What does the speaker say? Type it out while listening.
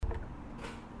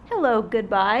Hello,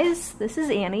 goodbyes. This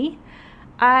is Annie.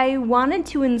 I wanted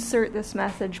to insert this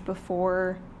message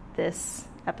before this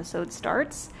episode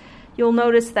starts. You'll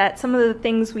notice that some of the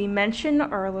things we mention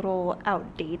are a little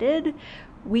outdated.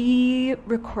 We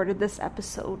recorded this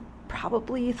episode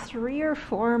probably 3 or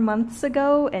 4 months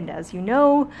ago, and as you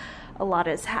know, a lot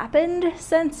has happened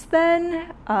since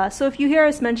then. So if you hear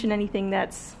us mention anything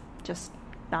that's just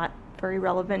not very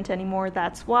relevant anymore,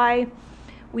 that's why.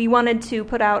 We wanted to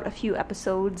put out a few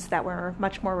episodes that were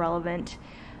much more relevant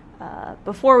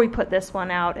before we put this one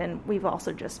out, and we've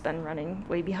also just been running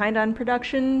way behind on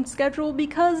production schedule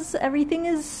because everything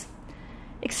is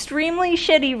extremely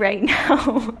shitty right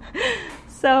now.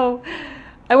 So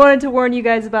I wanted to warn you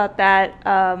guys about that.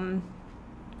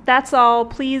 That's all.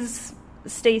 Please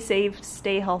stay safe,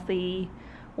 stay healthy,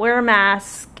 wear a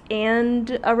mask,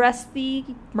 and arrest the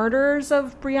murderers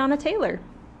of Breonna Taylor.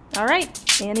 All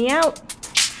right, Annie out.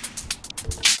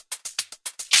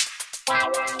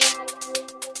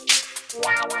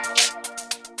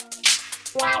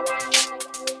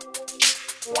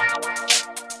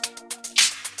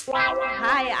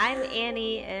 Hi, I'm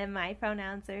Annie, and my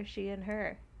pronouns are she and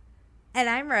her. And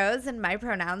I'm Rose, and my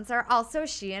pronouns are also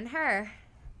she and her.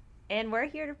 And we're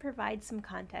here to provide some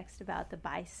context about the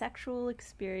bisexual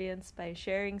experience by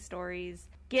sharing stories,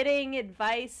 getting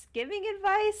advice, giving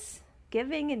advice,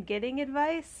 giving and getting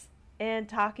advice, and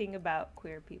talking about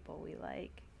queer people we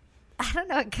like. I don't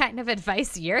know what kind of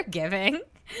advice you're giving.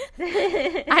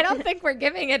 I don't think we're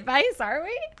giving advice, are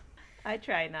we? I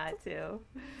try not to.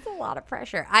 It's a lot of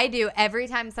pressure. I do. Every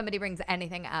time somebody brings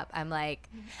anything up, I'm like,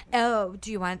 oh,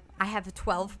 do you want, I have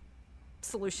 12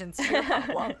 solutions to your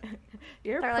problem.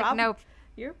 They're nope.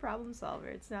 You're a problem solver.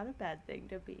 It's not a bad thing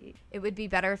to be. It would be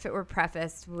better if it were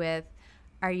prefaced with,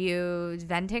 are you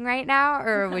venting right now,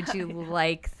 or would you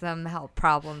like some help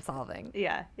problem solving?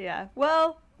 Yeah.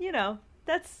 Well, you know,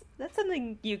 that's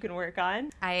something you can work on.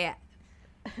 I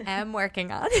am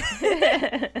working on.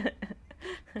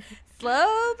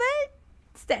 Slow but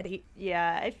steady.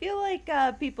 Yeah, I feel like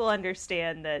people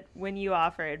understand that when you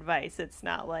offer advice, it's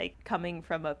not like coming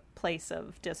from a place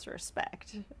of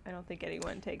disrespect. I don't think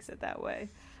anyone takes it that way.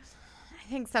 I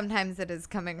think sometimes it is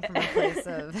coming from a place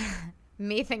of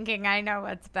me thinking I know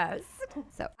what's best.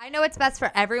 So I know what's best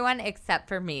for everyone except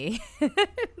for me.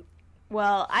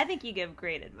 Well, I think you give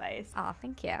great advice. Oh,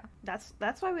 thank you. That's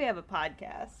why we have a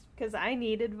podcast, because I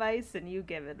need advice and you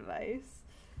give advice.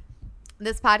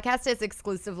 This podcast is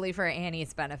exclusively for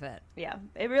Annie's benefit. Yeah,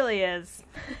 it really is.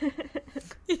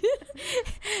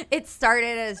 It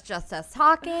started as just us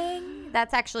talking.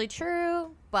 That's actually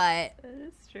true, but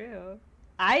It's true.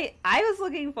 I was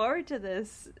looking forward to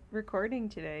this recording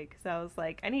today because I was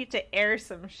like, I need to air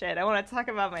some shit. I want to talk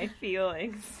about my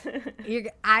feelings.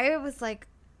 I was like,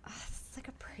 oh, this is like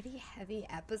a pretty heavy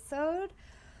episode,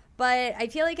 but I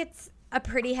feel like it's a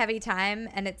pretty heavy time,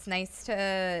 and it's nice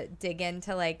to dig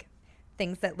into like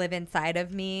things that live inside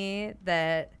of me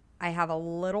that I have a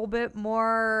little bit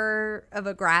more of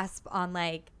a grasp on,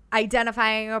 like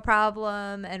identifying a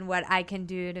problem and what I can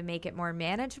do to make it more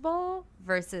manageable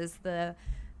versus the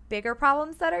bigger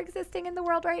problems that are existing in the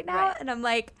world right now. Right. And I'm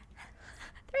like,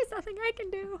 there's nothing I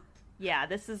can do. Yeah,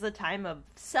 this is a time of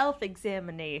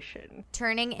self-examination.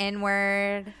 Turning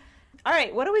inward. All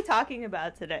right, what are we talking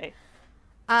about today?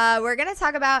 We're going to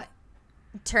talk about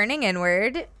turning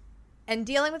inward and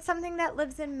dealing with something that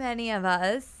lives in many of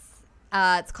us.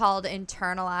 It's called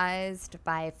internalized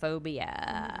biphobia.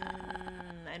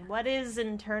 And what is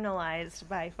internalized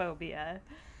biphobia?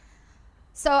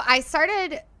 So I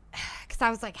started, because I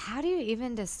was like, how do you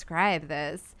even describe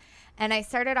this? And I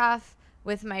started off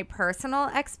with my personal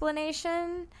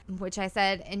explanation, which I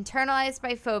said internalized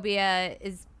biphobia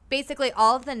is basically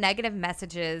all of the negative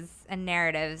messages and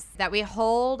narratives that we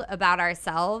hold about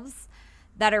ourselves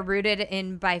that are rooted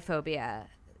in biphobia.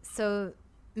 So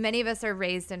many of us are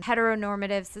raised in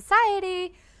heteronormative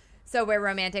society, so where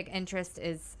romantic interest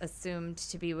is assumed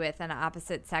to be with an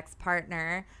opposite sex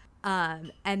partner,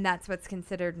 and that's what's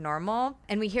considered normal.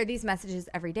 And we hear these messages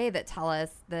every day that tell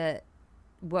us that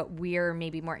what we're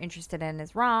maybe more interested in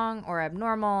is wrong or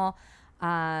abnormal,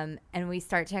 and we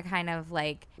start to kind of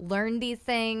like learn these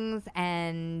things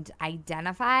and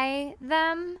identify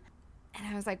them. And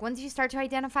I was like, once you start to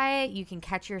identify it, you can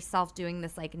catch yourself doing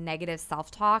this like negative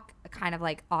self-talk kind of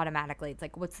like automatically. It's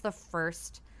like, what's the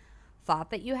first thought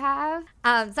that you have?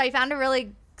 So I found a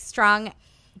really strong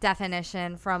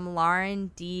definition from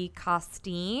Lauren D.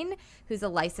 Costine, who's a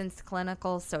licensed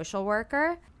clinical social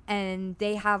worker. And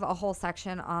they have a whole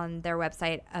section on their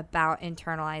website about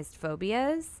internalized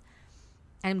phobias.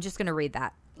 I'm just going to read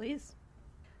that. Please.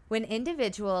 When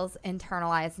individuals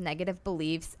internalize negative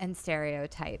beliefs and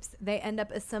stereotypes, they end up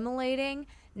assimilating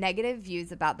negative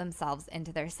views about themselves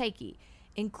into their psyche,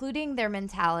 including their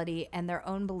mentality and their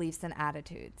own beliefs and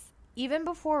attitudes. Even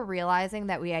before realizing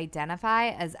that we identify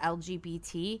as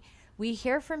LGBT, we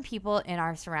hear from people in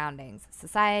our surroundings,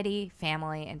 society,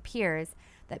 family, and peers,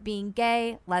 that being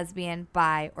gay, lesbian,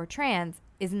 bi, or trans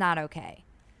is not okay.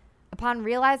 Upon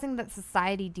realizing that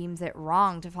society deems it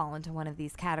wrong to fall into one of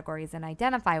these categories and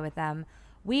identify with them,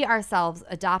 we ourselves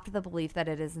adopt the belief that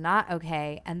it is not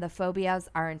okay, and the phobias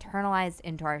are internalized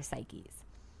into our psyches.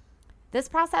 This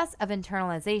process of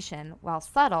internalization, while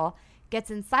subtle, gets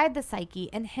inside the psyche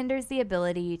and hinders the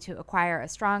ability to acquire a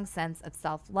strong sense of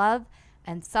self-love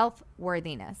and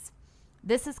self-worthiness.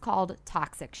 This is called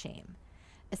toxic shame.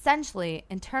 Essentially,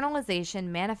 internalization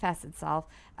manifests itself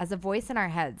as a voice in our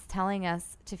heads telling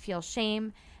us to feel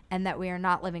shame and that we are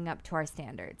not living up to our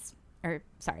standards. Or,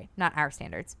 sorry, not our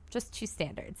standards, just to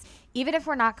standards. Even if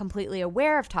we're not completely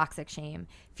aware of toxic shame,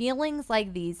 feelings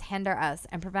like these hinder us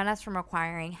and prevent us from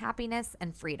acquiring happiness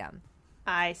and freedom.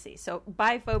 I see. So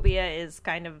biphobia is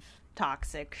kind of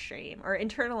toxic shame, or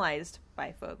internalized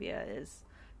biphobia is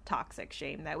toxic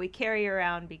shame that we carry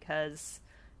around because,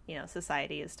 you know,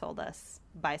 society has told us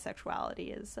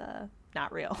bisexuality is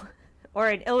not real or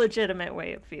an illegitimate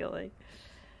way of feeling.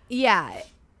 Yeah,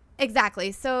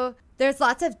 exactly. So there's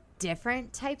lots of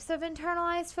different types of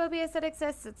internalized phobias that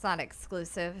exist. It's not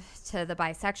exclusive to the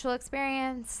bisexual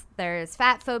experience. There's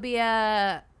fat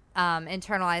phobia,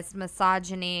 internalized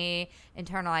misogyny,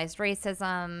 internalized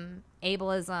racism,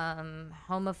 ableism,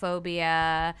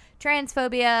 homophobia,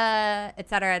 transphobia, et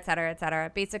cetera, et cetera, et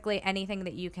cetera. Basically anything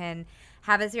that you can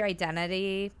have as your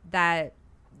identity that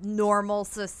normal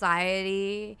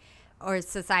society or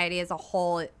society as a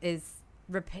whole is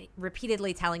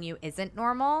repeatedly telling you isn't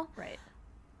normal. Right.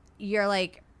 You're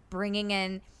like bringing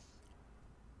in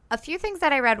a few things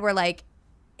that I read were like,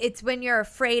 it's when you're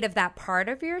afraid of that part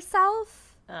of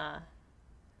yourself,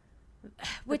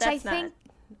 which I think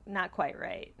not quite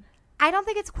right. I don't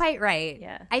think it's quite right.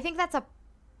 Yeah. I think that's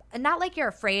not like you're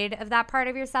afraid of that part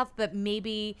of yourself, but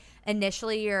maybe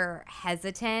initially you're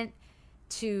hesitant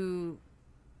to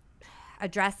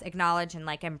address, acknowledge, and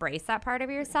like embrace that part of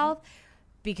yourself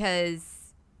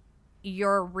because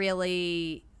you're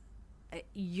reiterating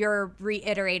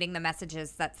the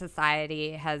messages that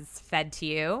society has fed to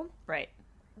you. Right.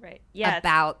 Yeah.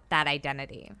 About that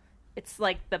identity. It's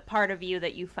like the part of you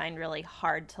that you find really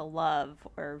hard to love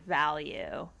or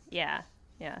value. Yeah.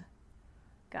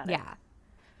 Got it. Yeah.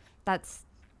 That's,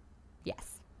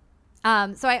 yes.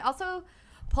 So I also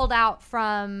pulled out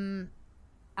from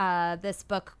this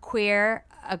book, Queer,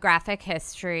 A Graphic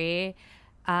History,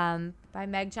 by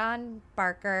Meg John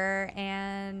Barker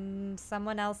and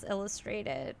someone else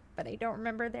illustrated, but I don't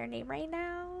remember their name right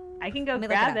now. I can go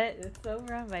grab it. It's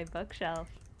over on my bookshelf.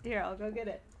 Here, I'll go get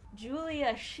it.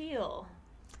 Julia Scheel.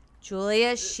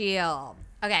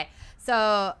 Okay,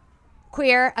 so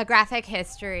Queer, A Graphic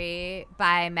History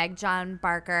by Meg John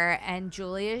Barker and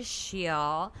Julia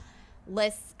Scheel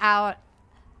lists out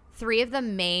 3 of the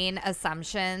main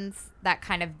assumptions that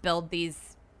kind of build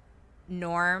these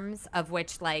norms of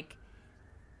which like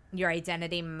your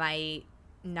identity might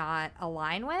not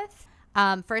align with.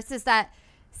 First is that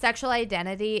sexual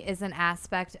identity is an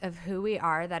aspect of who we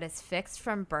are that is fixed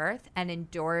from birth and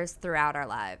endures throughout our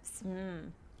lives.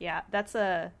 Yeah, that's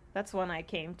one I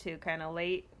came to kind of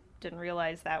late. Didn't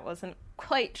realize that wasn't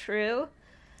quite true.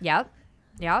 Yep.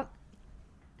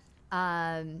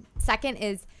 Second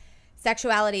is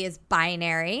sexuality is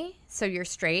binary, so you're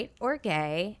straight or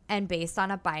gay, and based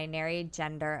on a binary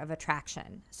gender of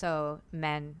attraction, so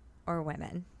men or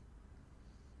women.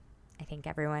 I think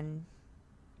everyone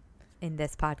in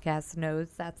this podcast knows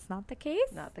that's not the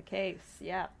case. Not the case,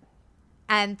 yeah.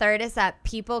 And third is that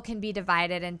people can be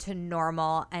divided into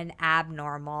normal and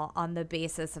abnormal on the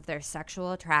basis of their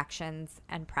sexual attractions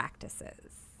and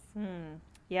practices.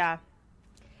 Yeah.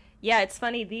 Yeah, it's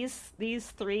funny. These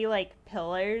 3 like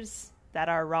pillars that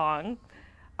are wrong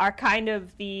are kind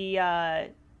of the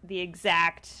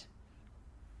exact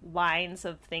lines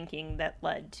of thinking that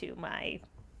led to my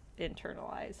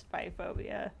internalized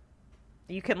biphobia.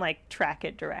 You can like track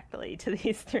it directly to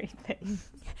these 3 things.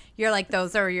 You're like,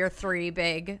 those are your 3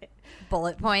 big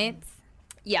bullet points?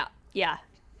 Yeah.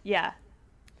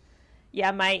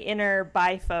 My inner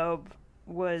biphobe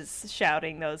was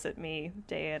shouting those at me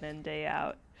day in and day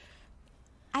out.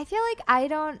 I feel like I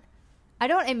don't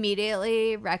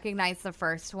immediately recognize the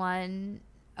first one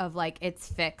of like it's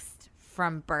fixed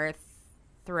from birth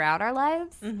throughout our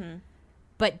lives. Mm-hmm.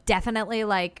 But definitely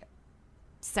like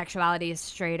sexuality is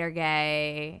straight or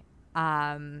gay.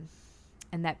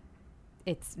 and that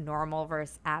it's normal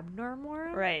versus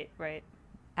abnormal. Right.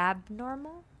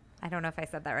 Abnormal? I don't know if I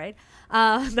said that right.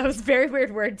 That was a very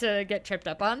weird word to get tripped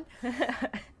up on.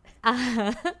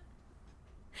 But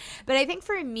I think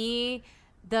for me,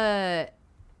 the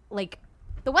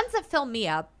ones that fill me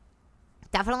up,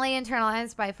 definitely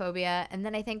internalized biphobia, and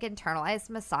then I think internalized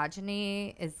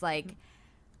misogyny is like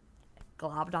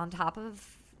globbed on top of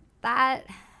that.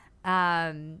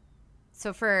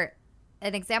 So for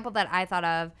an example that I thought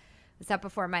of was that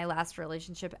before my last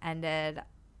relationship ended,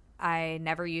 I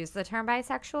never used the term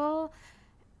bisexual,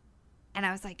 and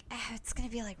I was like, it's gonna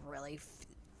be like really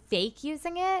fake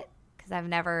using it because I've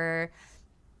never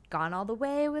gone all the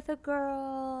way with a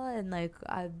girl, and like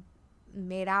I've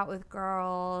made out with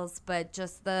girls, but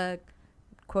just the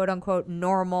quote unquote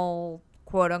normal,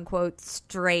 quote unquote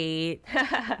straight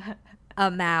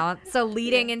amount. So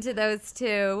leading into those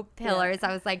two pillars,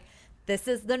 I was like, this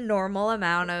is the normal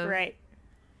amount of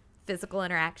physical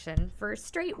interaction for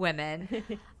straight women.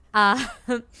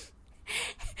 And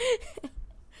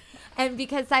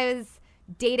because I was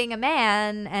dating a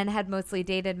man and had mostly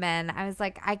dated men, I was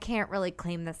like, I can't really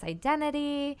claim this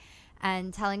identity,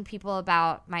 and telling people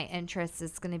about my interests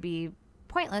is going to be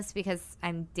pointless because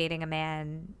I'm dating a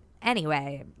man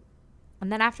anyway.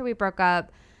 And then after we broke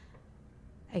up,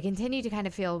 I continued to kind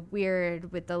of feel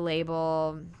weird with the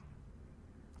label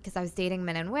because I was dating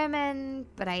men and women,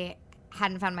 but I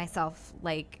hadn't found myself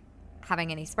like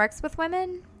having any sparks with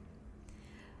women.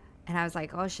 And I was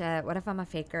like, oh shit, what if I'm a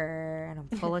faker and I'm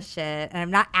full of shit and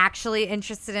I'm not actually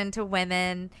interested into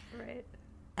women? Right.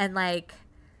 And like,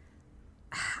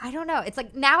 I don't know. It's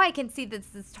like now I can see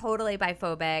this is totally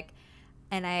biphobic.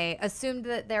 And I assumed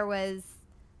that there was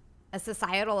a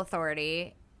societal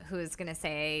authority who's going to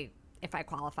say if I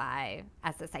qualify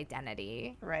as this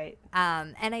identity. Right.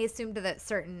 And I assumed that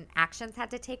certain actions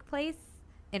had to take place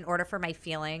in order for my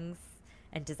feelings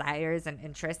and desires and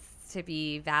interests to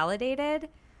be validated,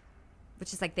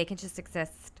 which is like they can just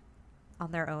exist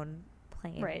on their own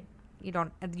plane. Right.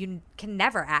 You can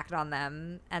never act on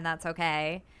them, and that's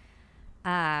okay.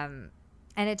 And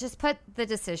it just put the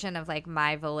decision of like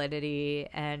my validity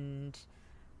and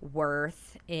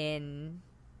worth in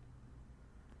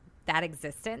that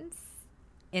existence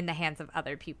in the hands of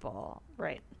other people.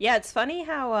 Right. Yeah, it's funny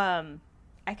how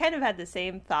I kind of had the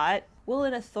same thought. Will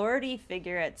an authority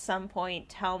figure at some point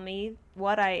tell me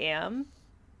what I am?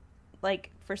 Like,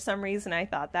 for some reason I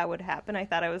thought that would happen. I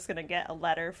thought I was going to get a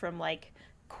letter from like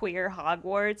queer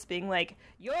Hogwarts being like,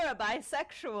 you're a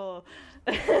bisexual.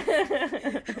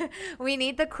 We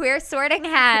need the queer sorting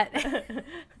hat.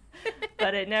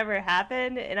 But it never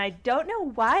happened, and I don't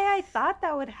know why I thought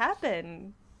that would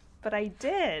happen, but I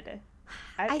did.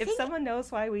 If someone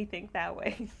knows why we think that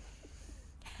way,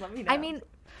 let me know. I mean,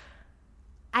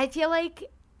 I feel like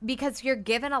because you're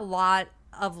given a lot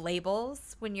of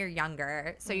labels when you're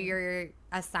younger, so you're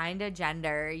assigned a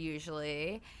gender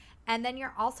usually, and then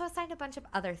you're also assigned a bunch of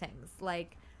other things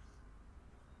like,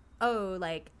 oh,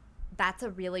 like that's a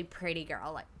really pretty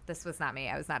girl. Like, this was not me.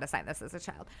 I was not assigned this as a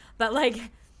child, but like,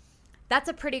 that's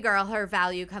a pretty girl. Her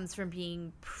value comes from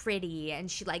being pretty,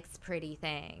 and she likes pretty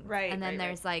things. Right. And then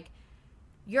there's like,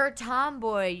 you're a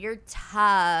tomboy. You're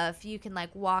tough. You can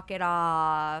like walk it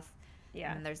off.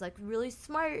 Yeah. And there's like really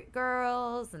smart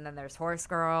girls, and then there's horse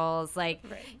girls. Like,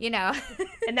 you know.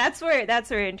 And that's where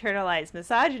internalized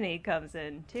misogyny comes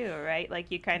in too, right? Like,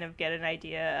 you kind of get an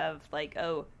idea of like,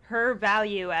 oh, her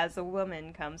value as a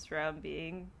woman comes from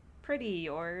being pretty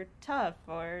or tough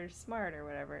or smart or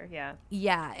whatever.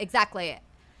 Yeah, exactly.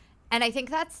 And I think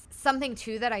that's something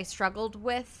too that I struggled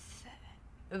with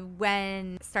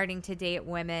when starting to date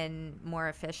women more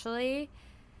officially,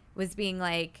 was being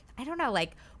like, I don't know,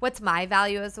 like, what's my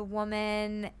value as a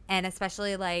woman? And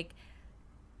especially like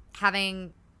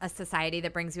having a society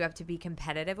that brings you up to be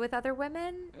competitive with other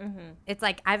women. It's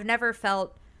like I've never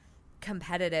felt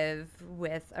competitive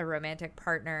with a romantic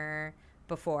partner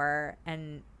before,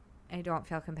 and I don't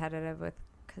feel competitive with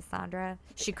Cassandra.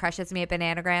 She crushes me at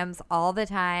Bananagrams all the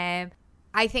time.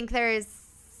 I think there's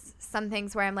some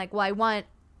things where I'm like, well, I want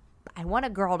a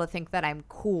girl to think that I'm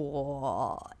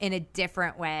cool in a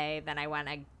different way than I want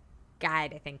a guy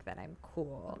to think that I'm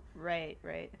cool. Right.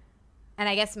 And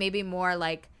I guess maybe more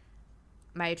like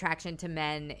my attraction to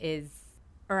men is,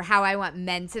 or how I want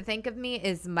men to think of me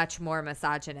is much more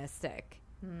misogynistic.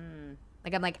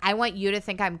 Like, I'm like, I want you to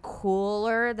think I'm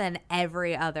cooler than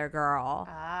every other girl.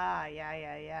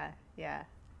 Yeah.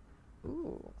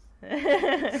 Ooh.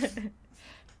 I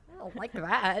don't like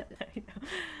that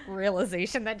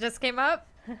realization that just came up.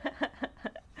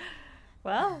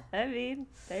 Well, I mean,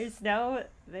 there's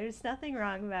nothing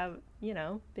wrong about,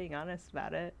 being honest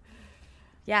about it.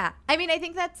 Yeah. I mean, I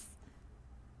think that's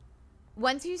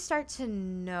once you start to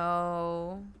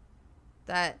know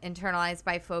that internalized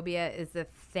biphobia is a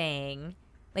thing,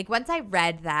 like once I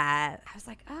read that, I was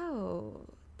like, oh,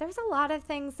 there's a lot of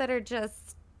things that are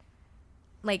just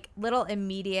like little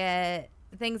immediate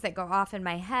things that go off in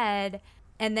my head.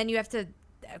 And then you have to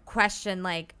question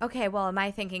like, okay, well, am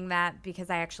I thinking that because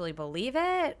I actually believe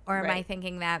it? Or am I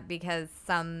thinking that because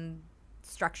some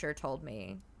structure told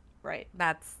me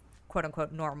that's quote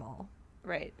unquote normal?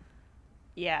 Right.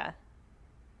 Yeah.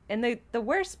 And the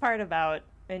worst part about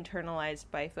internalized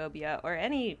biphobia or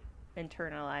any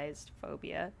internalized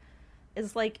phobia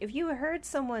is like if you heard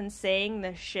someone saying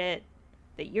the shit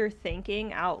that you're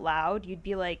thinking out loud, you'd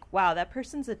be like, wow, that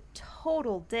person's a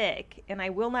total dick, and I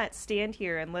will not stand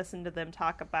here and listen to them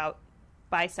talk about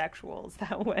bisexuals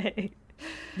that way.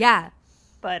 Yeah.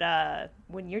 But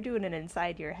when you're doing it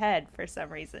inside your head, for some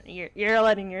reason, you're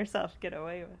letting yourself get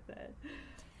away with it.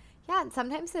 Yeah, and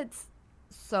sometimes it's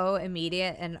so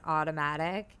immediate and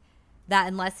automatic that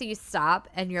unless you stop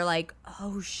and you're like,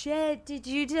 oh shit, did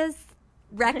you just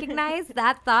recognize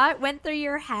that thought went through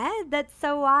your head? That's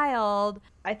so wild.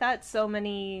 I thought so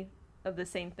many of the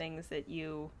same things that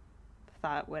you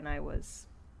thought when I was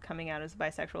coming out as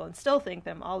bisexual, and still think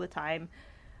them all the time.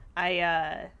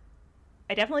 I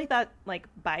definitely thought like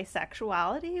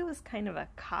bisexuality was kind of a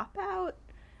cop-out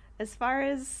as far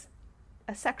as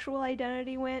a sexual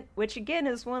identity went, which again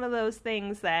is one of those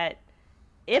things that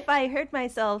if I heard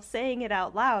myself saying it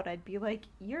out loud, I'd be like,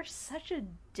 you're such a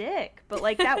dick. But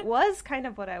like that was kind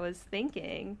of what I was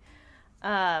thinking.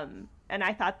 And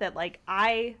I thought that like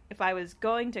if I was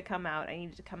going to come out, I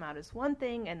needed to come out as one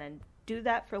thing and then do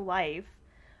that for life.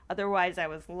 Otherwise I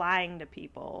was lying to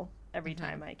people every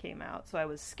time I came out. So I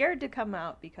was scared to come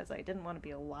out because I didn't want to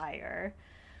be a liar.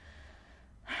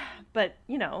 But,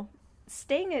 you know,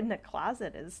 staying in the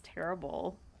closet is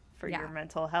terrible for your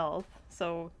mental health.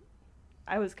 So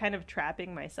I was kind of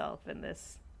trapping myself in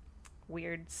this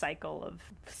weird cycle of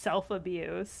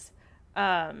self-abuse.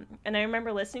 And I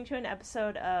remember listening to an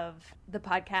episode of the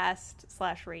podcast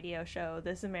 / radio show,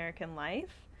 This American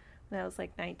Life, when I was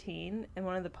like 19. And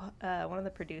one of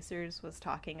the producers was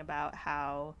talking about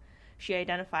how she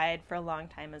identified for a long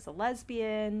time as a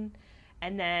lesbian.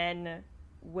 And then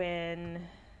when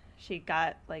she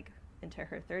got like into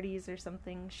her 30s or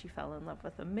something, she fell in love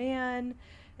with a man,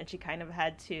 and she kind of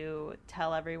had to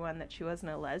tell everyone that she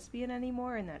wasn't a lesbian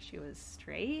anymore and that she was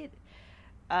straight.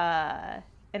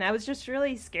 And I was just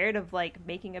really scared of like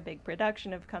making a big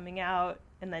production of coming out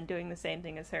and then doing the same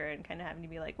thing as her and kind of having to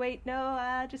be like, wait,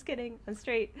 no, just kidding, I'm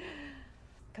straight.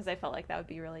 Because I felt like that would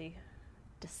be really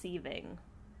deceiving.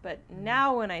 But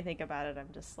now when I think about it, I'm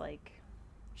just like,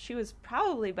 she was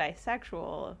probably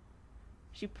bisexual.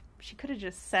 She could have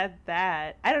just said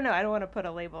that. I don't know. I don't want to put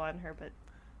a label on her, but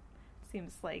it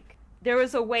seems like there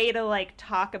was a way to like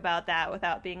talk about that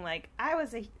without being like, I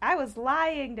was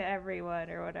lying to everyone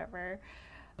or whatever.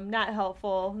 Not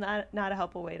helpful. Not a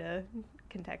helpful way to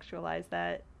contextualize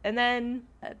that. And then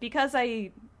because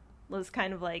I was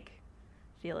kind of like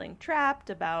feeling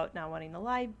trapped about not wanting to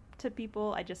lie to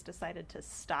people, I just decided to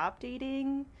stop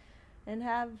dating and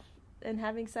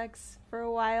having sex for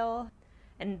a while.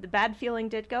 And the bad feeling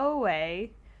did go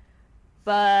away,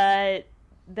 but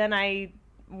then I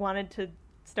wanted to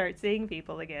start seeing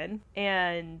people again,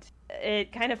 and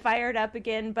it kind of fired up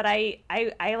again, but I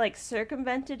like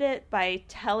circumvented it by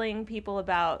telling people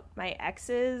about my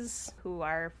exes who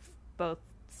are both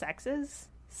sexes.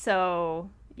 So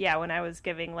yeah, when I was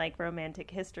giving like romantic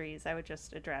histories, I would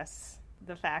just address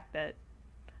the fact that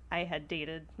I had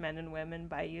dated men and women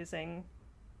by using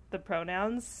the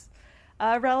pronouns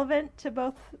relevant to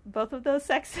both of those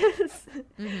sexes.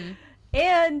 Mm-hmm.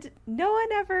 And no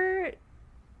one ever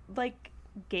like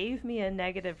gave me a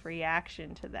negative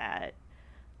reaction to that.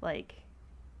 Like,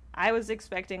 I was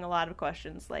expecting a lot of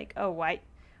questions like, oh,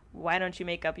 why don't you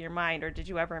make up your mind? Or did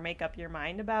you ever make up your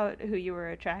mind about who you were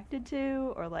attracted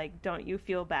to? Or like, don't you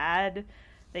feel bad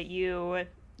that you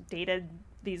dated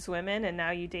these women and now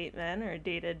you date men, or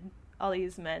dated all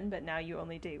these men but now you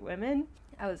only date women?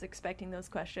 I was expecting those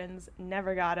questions,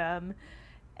 never got them.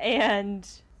 And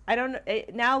I don't know,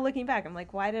 now looking back, I'm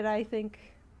like, why did I think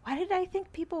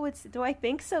people would, do I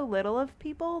think so little of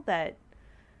people that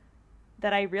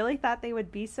I really thought they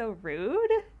would be so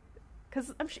rude?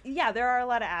 Because yeah, there are a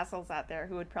lot of assholes out there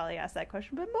who would probably ask that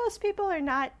question, but most people are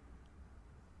not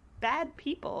bad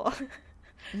people.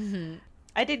 Mm-hmm.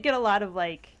 I did get a lot of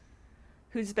like,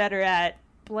 who's better at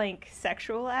blank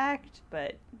sexual act,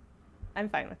 but I'm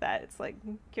fine with that. It's like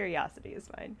curiosity is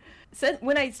fine. So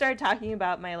when I started talking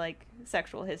about my like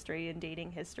sexual history and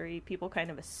dating history, people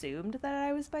kind of assumed that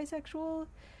I was bisexual,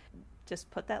 just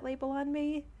put that label on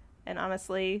me. And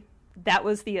honestly, that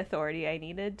was the authority I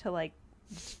needed to like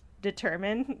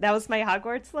determine. That was my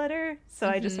Hogwarts letter. So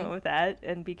I just went with that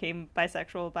and became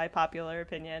bisexual by popular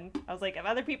opinion. I was like, if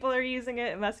other people are using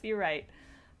it, it must be right.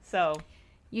 So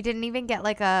you didn't even get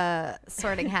like a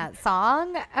Sorting Hat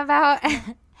song about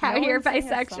how you're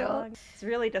bisexual. It's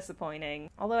really disappointing.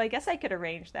 Although I guess I could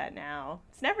arrange that now.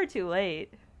 It's never too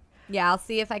late. Yeah, I'll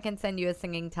see if I can send you a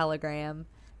singing telegram.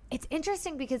 It's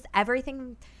interesting because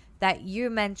everything that you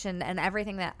mentioned and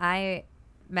everything that I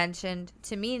mentioned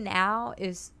to me now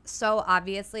is so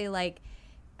obviously like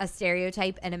a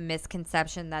stereotype and a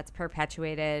misconception that's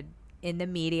perpetuated in the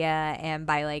media and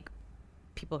by like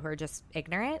people who are just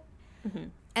ignorant.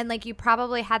 And like you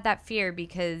probably had that fear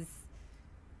because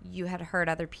you had heard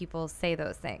other people say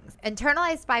those things.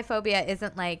 Internalized biphobia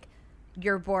isn't like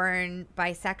you're born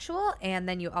bisexual and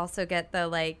then you also get the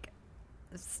like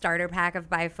starter pack of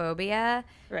biphobia.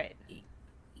 Right.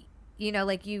 You know,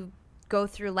 like you go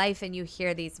through life and you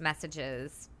hear these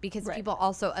messages because people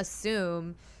also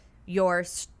assume you're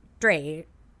straight.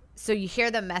 So you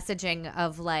hear the messaging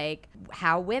of like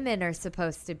how women are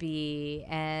supposed to be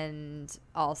and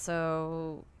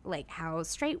also like how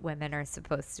straight women are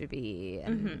supposed to be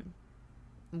and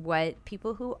what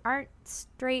people who aren't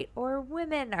straight or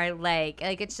women are like.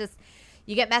 Like it's just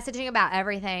you get messaging about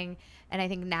everything and I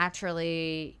think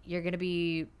naturally you're going to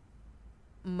be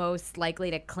most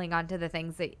likely to cling on to the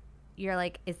things that you're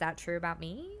like, is that true about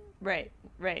me? Right.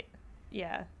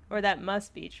 Yeah. Or that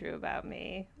must be true about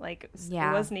me. Like, it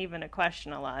wasn't even a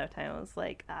question a lot of time. It was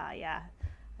like, yeah,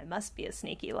 I must be a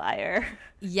sneaky liar.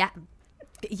 Yeah,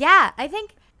 I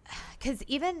think, because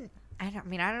even, I don't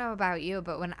know about you,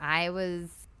 but when I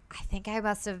think I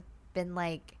must have been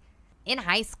like in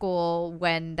high school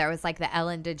when there was like the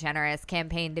Ellen DeGeneres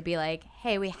campaign to be like,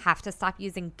 hey, we have to stop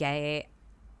using gay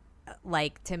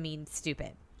like to mean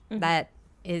stupid. That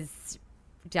is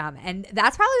dumb. And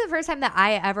that's probably the first time that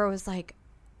I ever was like,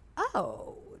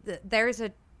 oh, there's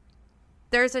a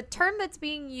term that's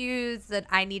being used that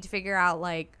I need to figure out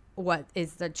like what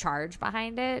is the charge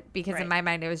behind it, because in my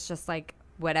mind it was just like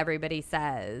what everybody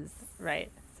says.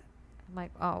 Right. I'm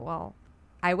like, oh well,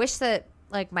 I wish that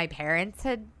like my parents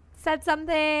had said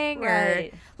something or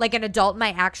like an adult in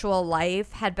my actual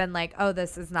life had been like, oh,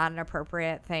 this is not an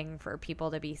appropriate thing for people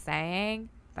to be saying.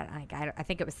 But like I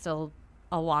think it was still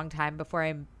a long time before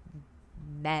I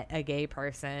met a gay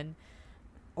person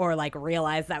or like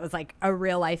realized that was like a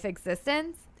real life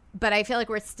existence. But I feel like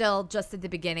we're still just at the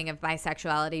beginning of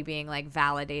bisexuality being like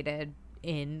validated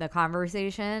in the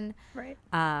conversation. Right.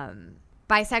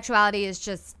 Bisexuality is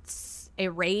just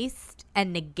erased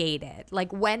and negated.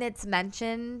 Like when it's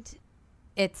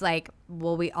it's like,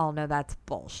 well, we all know that's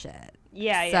bullshit.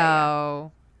 Yeah.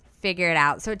 So figure it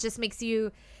out. So it just makes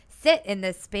you sit in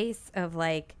this space of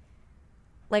like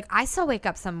I still wake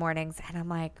up some mornings and I'm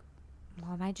like,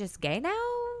 well, am I just gay now?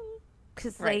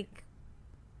 Because like,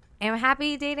 I'm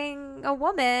happy dating a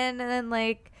woman and then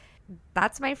like,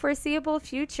 that's my foreseeable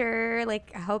future.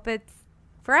 Like, I hope it's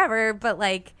forever. But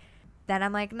like, then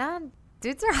I'm like, nah,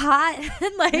 dudes are hot.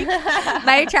 And like,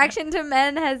 my attraction to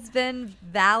men has been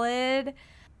valid.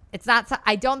 It's not,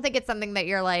 I don't think it's something that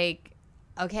you're like,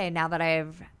 okay, now that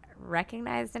I've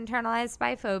recognized internalized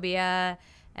biphobia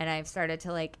and I've started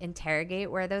to like interrogate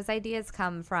where those ideas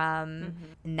come from,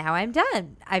 now I'm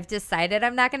done. I've decided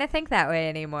I'm not going to think that way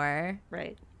anymore.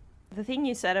 Right. The thing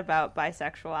you said about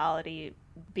bisexuality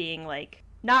being like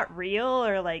not real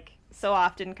or like so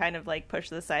often kind of like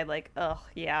pushed aside, like, oh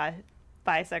yeah,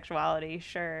 bisexuality,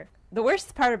 sure. The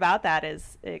worst part about that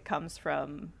is it comes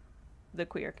from the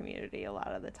queer community a lot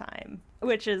of the time,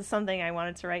 which is something I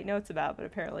wanted to write notes about, but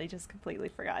apparently just completely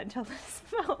forgot until this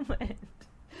moment.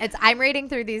 I'm reading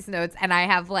through these notes and I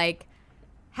have like,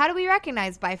 how do we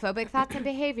recognize biphobic thoughts and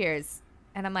behaviors?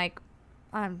 And I'm like,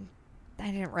 I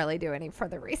didn't really do any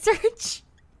further research.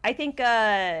 I think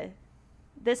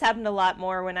this happened a lot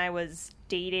more when I was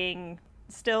dating,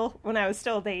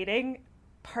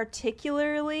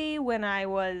 particularly when I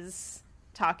was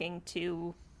talking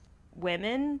to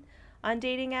women on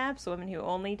dating apps, women who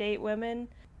only date women.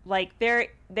 Like there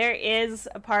is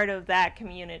a part of that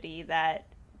community that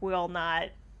will not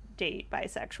date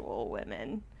bisexual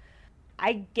women.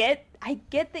 I get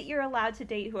that you're allowed to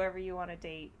date whoever you want to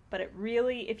date, but it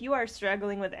really, if you are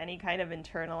struggling with any kind of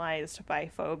internalized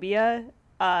biphobia,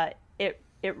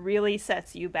 it really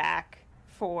sets you back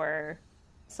for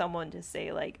someone to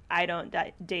say like, I don't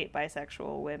date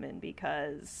bisexual women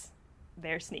because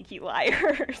they're sneaky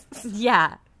liars.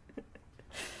 Yeah.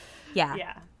 Yeah.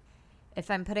 Yeah. If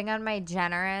I'm putting on my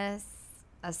generous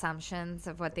assumptions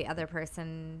of what the other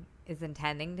person is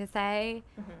intending to say,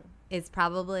 is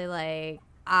probably like,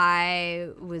 I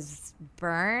was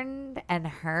burned and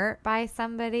hurt by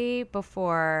somebody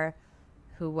before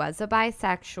who was a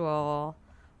bisexual,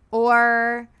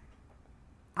 or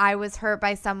I was hurt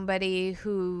by somebody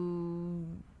who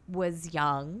was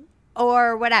young,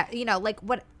 or whatever, you know, like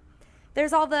what,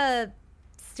 there's all the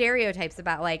stereotypes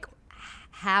about like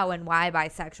how and why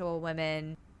bisexual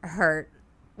women hurt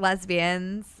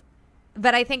lesbians.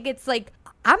 But I think it's like,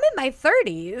 I'm in my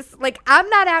 30s. Like, I'm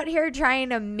not out here trying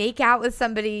to make out with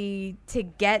somebody to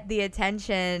get the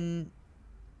attention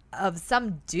of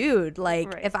some dude.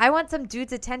 Like, Right. if I want some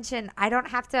dude's attention, I don't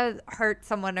have to hurt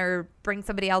someone or bring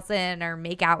somebody else in or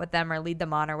make out with them or lead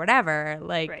them on or whatever.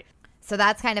 Like, Right. so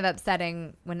that's kind of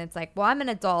upsetting when it's like, well, I'm an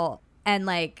adult and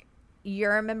like,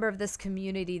 you're a member of this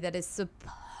community that is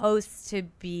supposed to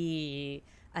be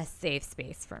a safe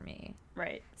space for me.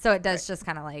 Right. So it does just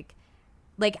kind of like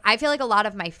I feel like a lot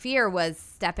of my fear was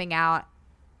stepping out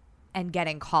and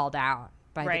getting called out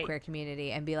by Right. the queer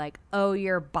community and be like, oh,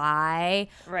 you're bi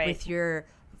Right. with your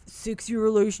 6-year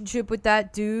relationship with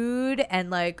that dude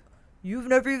and like you've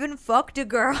never even fucked a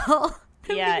girl.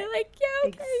 And Yeah, be like, yeah,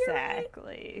 okay, you're right.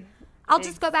 exactly. I'll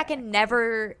just go back and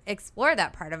never explore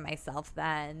that part of myself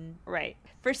then. Right.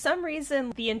 For some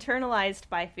reason, the internalized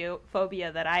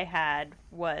biphobia that I had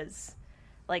was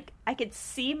like, I could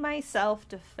see myself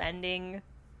defending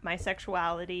my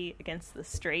sexuality against the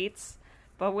straights,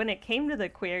 but when it came to the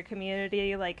queer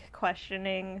community, like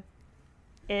questioning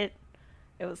it,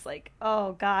 it was like,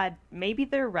 oh God, maybe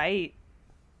they're right.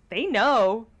 They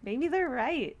know. Maybe they're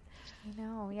right. I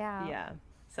know, yeah. Yeah.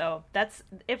 So that's,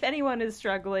 if anyone is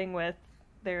struggling with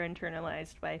their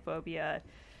internalized biphobia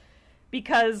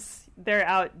because they're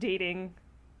out dating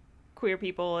queer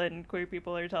people and queer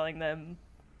people are telling them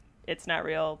it's not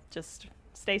real, just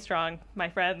stay strong, my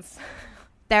friends.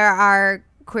 There are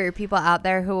queer people out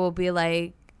there who will be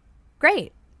like,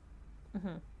 great.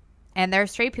 Mm-hmm. And there are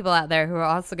straight people out there who are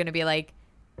also going to be like,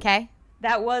 okay.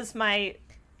 That was my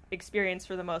experience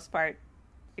for the most part,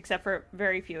 except for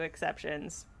very few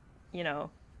exceptions. You know,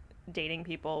 dating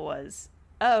people was,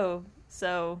 oh,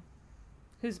 so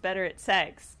who's better at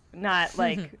sex? Not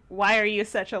like, why are you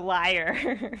such a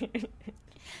liar?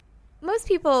 Most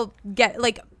people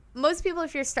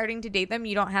if you're starting to date them,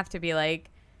 you don't have to be like,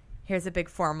 here's a big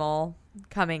formal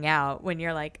coming out when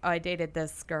you're like, oh, I dated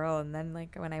this girl. And then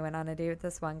like when I went on a date with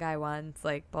this one guy once,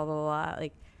 like blah, blah, blah.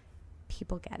 Like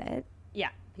people get it.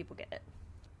 Yeah, people get it.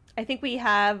 I think we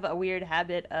have a weird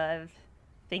habit of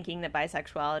thinking that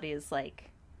bisexuality is like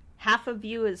half of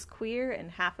you is queer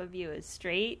and half of you is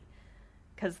straight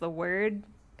because the word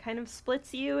kind of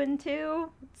splits you in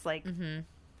two. It's like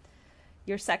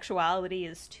your sexuality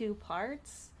is two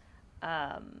parts.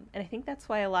 And I think that's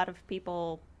why a lot of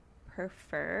people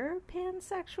prefer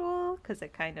pansexual, because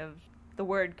it kind of, the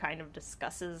word kind of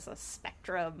discusses a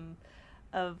spectrum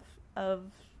of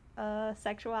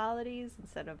sexualities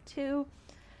instead of two.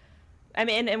 I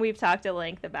mean, and we've talked at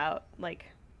length about like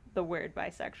the word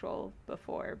bisexual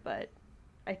before, but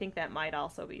I think that might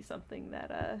also be something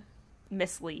that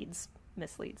misleads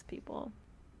people.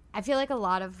 I feel like a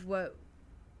lot of what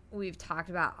we've talked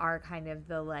about are kind of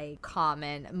the like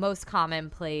most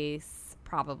commonplace,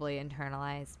 probably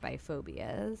internalized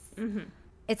biphobias. Mm-hmm.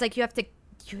 It's like you have to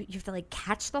like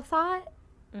catch the thought,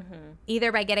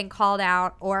 either by getting called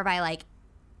out or by like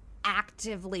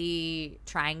actively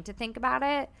trying to think about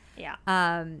it.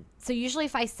 Yeah. So usually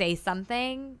if I say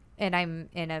something and I'm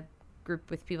in a group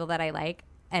with people that I like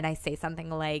and I say something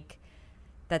like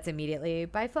that's immediately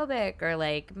biphobic or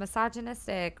like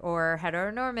misogynistic or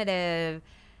heteronormative,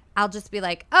 I'll just be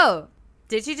like, oh,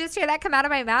 did you just hear that come out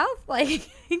of my mouth? Like,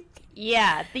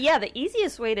 yeah. The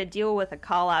easiest way to deal with a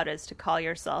call out is to call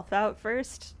yourself out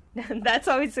first. That's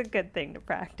always a good thing to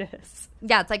practice.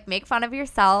 Yeah, it's like make fun of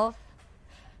yourself.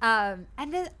 And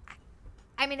then,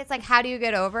 I mean, it's like, how do you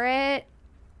get over it?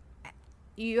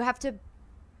 You have to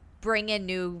bring in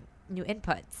new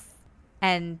inputs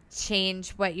and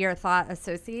change what your thought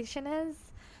association is.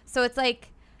 So it's like,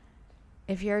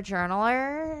 if you're a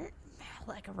journaler,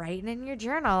 like writing in your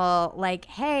journal, like,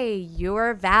 hey,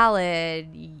 you're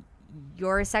valid.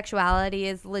 Your sexuality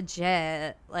is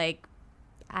legit. Like,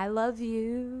 I love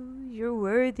you. You're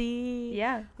worthy.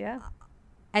 Yeah, yeah.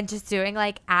 And just doing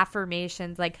like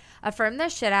affirmations, like affirm the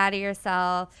shit out of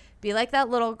yourself. Be like that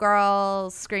little girl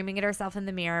screaming at herself in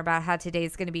the mirror about how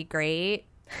today's going to be great.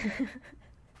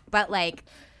 But like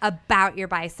about your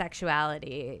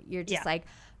bisexuality. You're just like,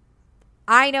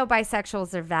 I know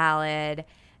bisexuals are valid,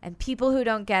 and people who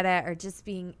don't get it are just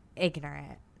being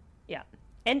ignorant. Yeah.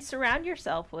 And surround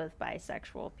yourself with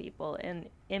bisexual people and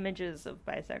images of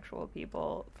bisexual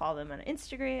people. Follow them on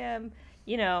Instagram,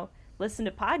 listen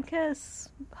to podcasts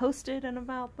hosted and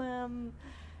about them.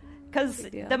 Because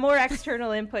the more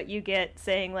external input you get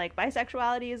saying, like,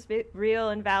 bisexuality is real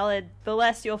and valid, the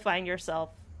less you'll find yourself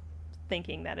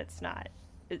thinking that it's not,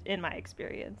 in my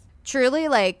experience. Truly,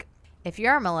 like, if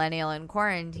you're a millennial in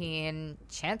quarantine,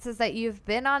 chances that you've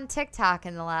been on TikTok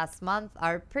in the last month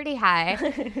are pretty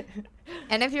high.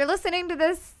 And if you're listening to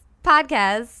this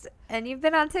podcast and you've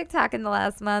been on TikTok in the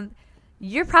last month,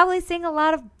 you're probably seeing a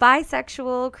lot of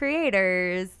bisexual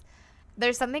creators.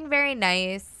 There's something very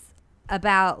nice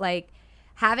about, like,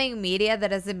 having media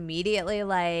that is immediately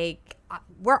like,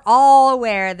 we're all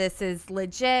aware this is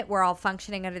legit. We're all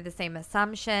functioning under the same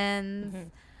assumptions.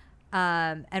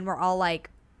 Mm-hmm. And we're all, like,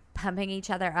 pumping each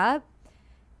other up.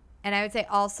 And I would say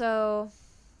also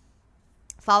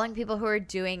following people who are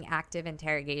doing active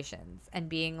interrogations and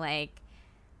being like,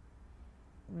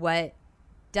 what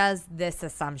does this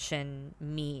assumption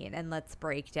mean? And let's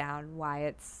break down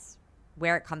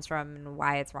where it comes from and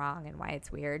why it's wrong and why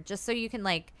it's weird, just so you can,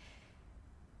 like,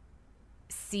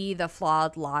 see the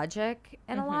flawed logic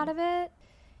in a lot of it.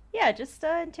 Yeah, just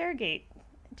interrogate,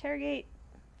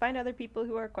 find other people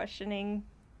who are questioning,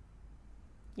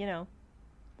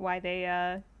 why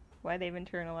they've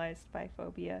internalized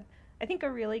biphobia. I think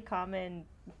a really common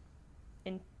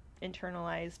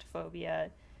internalized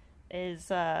phobia is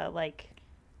for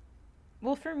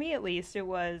me at least, it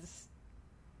was,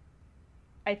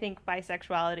 I think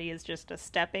bisexuality is just a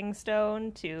stepping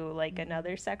stone to, like,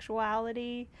 another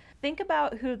sexuality. Think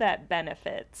about who that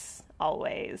benefits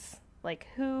always. Like,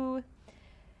 who,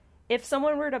 if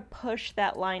someone were to push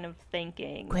that line of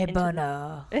thinking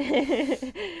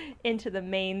into the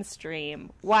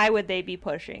mainstream, why would they be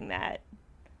pushing that?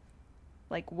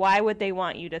 Like, why would they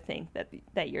want you to think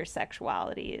that your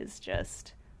sexuality is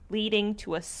just leading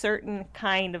to a certain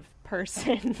kind of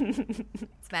person?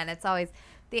 Men, it's always,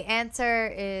 the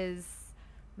answer is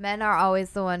men are always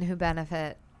the one who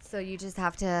benefit. So you just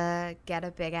have to get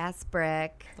a big ass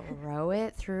brick, throw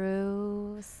it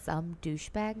through some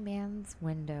douchebag man's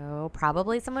window,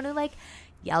 probably someone who, like,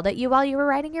 yelled at you while you were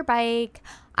riding your bike.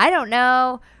 I don't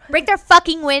know. Break their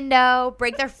fucking window,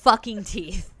 break their fucking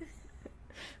teeth.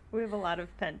 We have a lot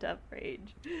of pent up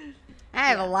rage. I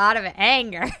have a lot of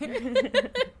anger.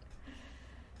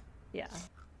 Yeah.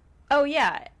 Oh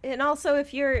yeah. And also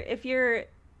if you're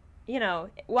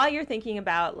while you're thinking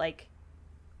about, like,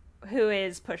 who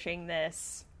is pushing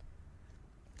this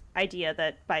idea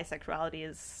that bisexuality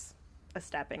is a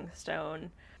stepping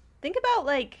stone, think about,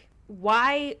 like,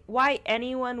 why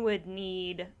anyone would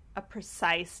need a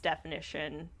precise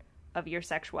definition of your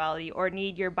sexuality or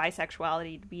need your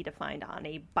bisexuality to be defined on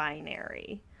a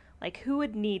binary. Like, who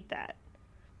would need that?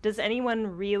 Does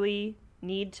anyone really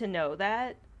need to know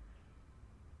that?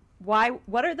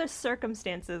 What are the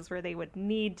circumstances where they would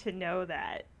need to know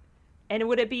that? And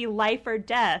would it be life or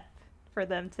death for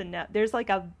them to know? There's, like,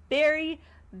 a very,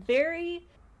 very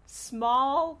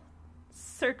small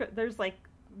there's, like,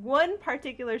 one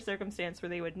particular circumstance where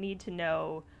they would need to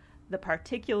know the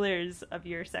particulars of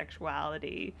your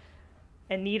sexuality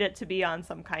and need it to be on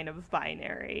some kind of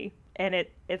binary. And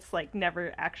it's like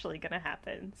never actually going to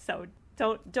happen. So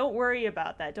don't worry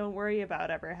about that. Don't worry about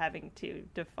ever having to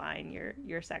define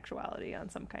your sexuality on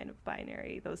some kind of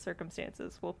binary. Those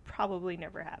circumstances will probably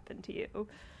never happen to you.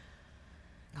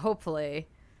 Hopefully.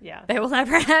 Yeah. They will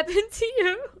never happen to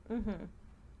you. Mm-hmm.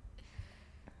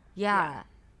 Yeah.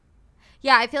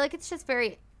 Yeah, I feel like it's just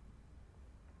very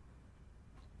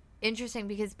interesting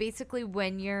because basically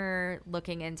when you're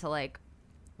looking into, like,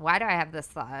 why do I have this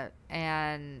thought?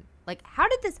 And, like, how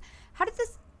did this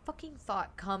fucking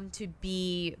thought come to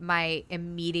be my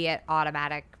immediate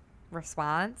automatic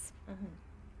response? Mm-hmm.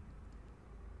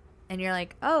 And you're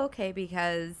like, oh, okay,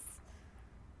 because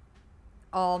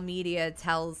all media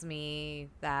tells me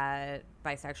that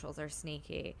bisexuals are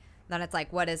sneaky. Then it's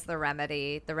like, what is the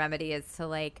remedy? The remedy is to,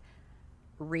 like,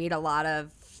 read a lot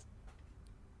of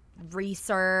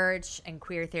research and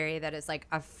queer theory that is, like,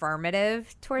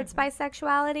 affirmative towards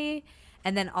bisexuality,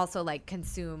 and then also, like,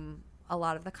 consume a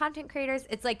lot of the content creators.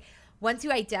 It's like, once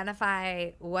you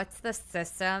identify what's the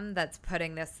system that's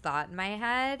putting this thought in my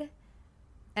head,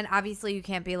 and obviously you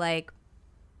can't be like,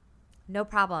 no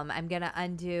problem, I'm gonna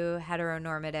undo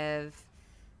heteronormative,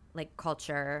 like,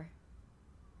 culture.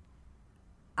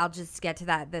 I'll just get to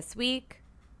that this week.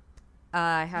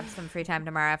 I have some free time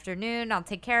tomorrow afternoon. I'll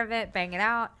take care of it, bang it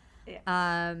out.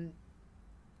 Yeah.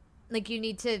 like you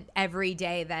need to every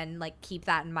day then like keep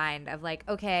that in mind of like,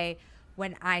 okay,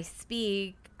 when I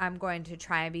speak, I'm going to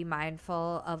try and be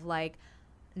mindful of like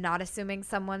not assuming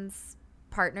someone's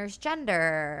partner's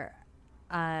gender,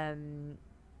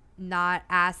 not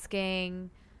asking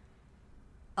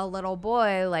a little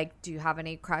boy like, do you have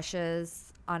any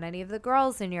crushes on any of the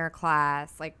girls in your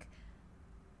class? Like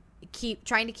keep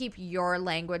trying to keep your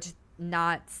language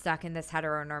not stuck in this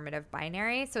heteronormative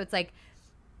binary. So it's like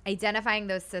identifying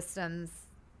those systems,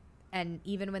 and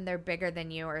even when they're bigger than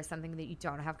you or something that you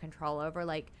don't have control over,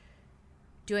 like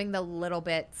doing the little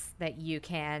bits that you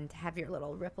can to have your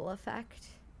little ripple effect.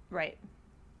 Right.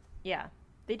 Yeah.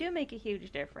 They do make a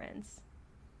huge difference.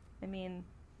 I mean,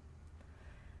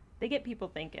 they get people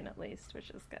thinking at least,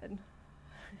 which is good.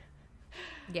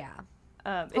 Yeah.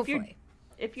 Hopefully.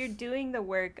 If you're doing the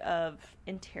work of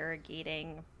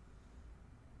interrogating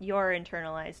your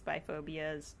internalized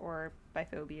biphobias or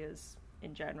biphobias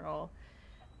in general,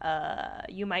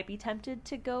 you might be tempted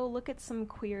to go look at some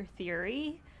queer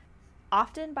theory.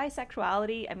 Often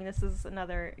bisexuality, I mean, this is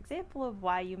another example of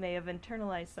why you may have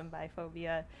internalized some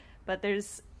biphobia, but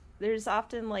there's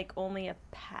often like only a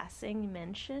passing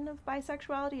mention of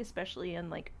bisexuality, especially in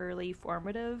like early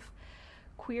formative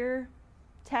queer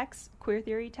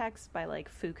theory texts by like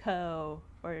Foucault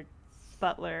or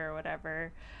Butler or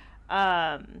whatever,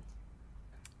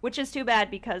 which is too bad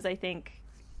because I think,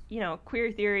 you know, queer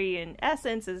theory in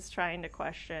essence is trying to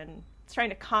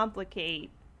complicate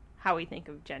how we think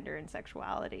of gender and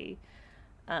sexuality.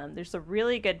 There's a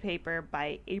really good paper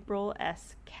by April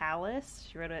S. Callis.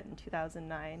 She wrote it in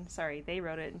 2009. Sorry, they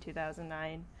wrote it in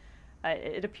 2009.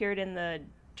 It appeared in the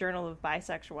Journal of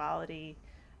Bisexuality,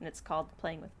 and it's called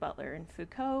Playing with Butler and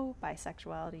Foucault,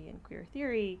 Bisexuality and Queer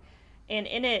Theory. And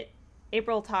in it,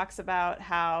 April talks about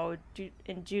how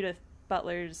in Judith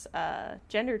Butler's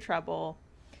Gender Trouble,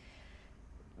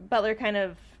 Butler kind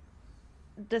of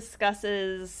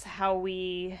discusses how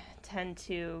we tend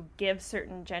to give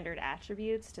certain gendered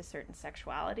attributes to certain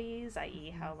sexualities,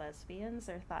 i.e. how lesbians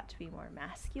are thought to be more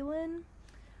masculine.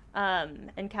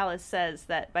 And Callis says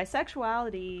that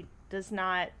bisexuality does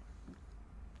not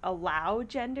allow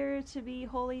gender to be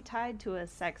wholly tied to a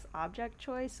sex object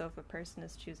choice. So if a person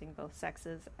is choosing both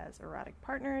sexes as erotic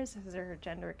partners, his or her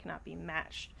gender cannot be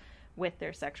matched with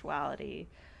their sexuality.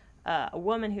 A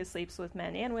woman who sleeps with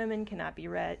men and women cannot be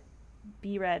read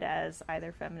as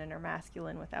either feminine or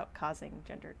masculine without causing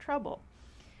gender trouble.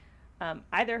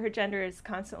 Either her gender is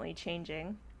constantly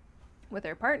changing with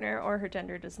her partner, or her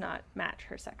gender does not match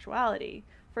her sexuality.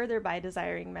 Further, by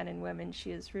desiring men and women, she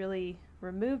has really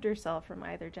removed herself from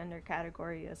either gender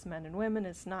category, as men and women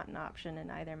is not an option in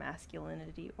either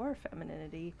masculinity or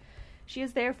femininity. She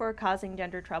is therefore causing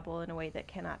gender trouble in a way that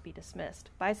cannot be dismissed.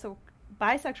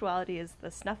 Bisexuality is the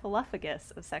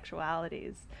snuffleupagus of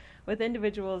sexualities, with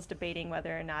individuals debating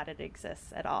whether or not it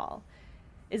exists at all.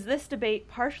 Is this debate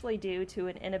partially due to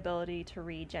an inability to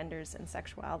read genders and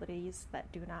sexualities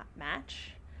that do not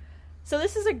match? So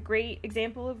this is a great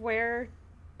example of where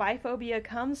biphobia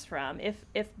comes from.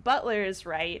 If Butler is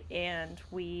right and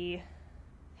we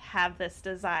have this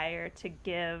desire to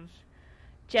give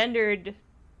gendered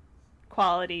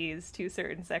qualities to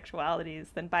certain sexualities,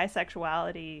 then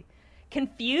bisexuality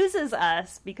confuses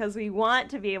us because we want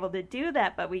to be able to do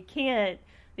that, but we can't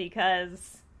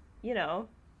because, you know,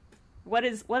 what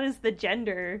is the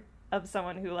gender of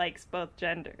someone who likes both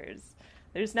genders?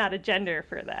 There's not a gender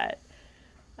for that.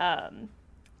 And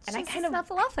I kind of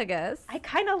snuffleupagus. I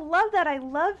kind of love that. I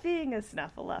love being a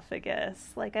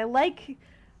snuffleupagus. Like I like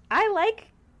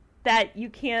that you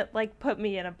can't like put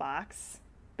me in a box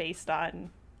based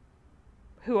on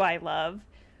who I love.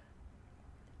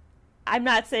 I'm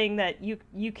not saying that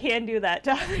you can do that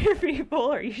to other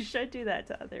people or you should do that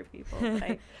to other people.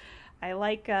 But I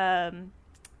like,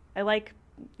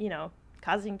 you know,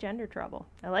 causing gender trouble.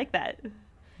 I like that.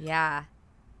 Yeah.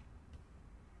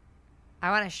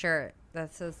 I want a shirt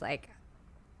that says like,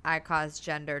 I cause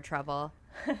gender trouble.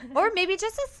 Or maybe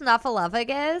just a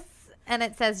snuffleupagus and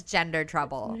it says gender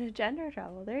trouble. Gender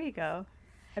trouble. There you go.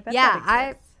 I bet that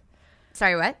exists.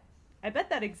 Sorry, what? I bet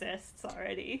that exists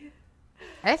already.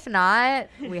 If not,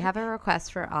 we have a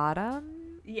request for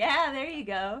Autumn. Yeah, there you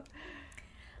go.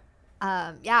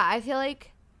 Yeah, I feel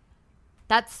like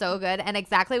that's so good. And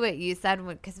exactly what you said,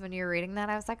 because when you were reading that,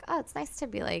 I was like, oh, it's nice to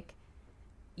be like,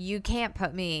 you can't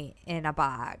put me in a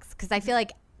box. Because I feel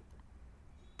like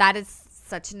that is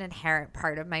such an inherent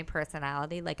part of my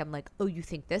personality. Like, I'm like, oh, you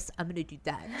think this? I'm going to do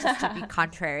that just to be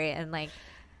contrary. And like,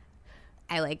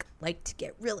 I like to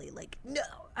get really like, no,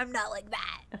 I'm not like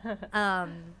that.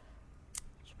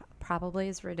 Probably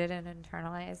is rooted in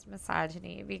internalized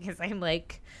misogyny because I'm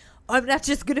like, I'm not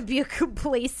just going to be a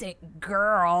complacent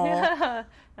girl. Oh,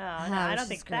 no, I don't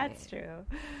think that's true.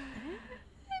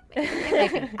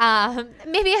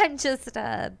 Maybe I'm just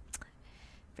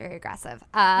very aggressive.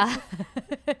 But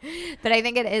I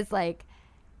think it is like,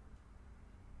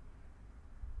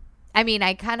 I don't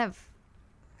know.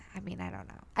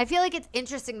 I feel like it's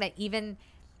interesting that even,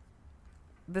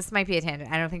 this might be a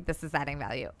tangent. I don't think this is adding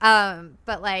value.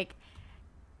 But like,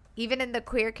 even in the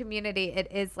queer community, it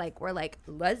is like, we're like,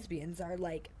 lesbians are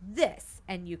like this.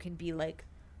 And you can be like,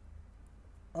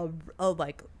 a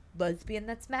like lesbian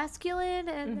that's masculine.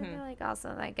 And then they're like,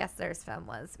 also, I guess there's femme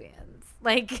lesbians.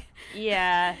 Like,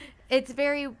 yeah. It's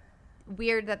very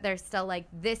weird that they're still like,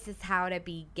 this is how to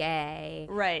be gay.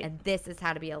 Right. And this is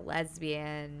how to be a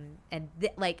lesbian. And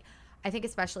like, I think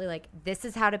especially like, this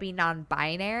is how to be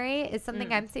non-binary is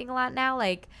something I'm seeing a lot now.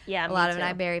 Like, yeah, a lot of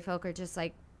non-binary folk are just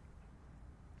like,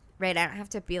 right, I don't have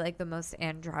to be like the most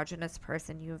androgynous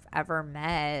person you've ever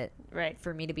met, right,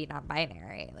 for me to be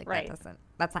non-binary. Like, right.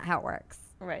 That's not how it works.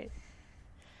 Right.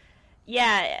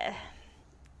 Yeah.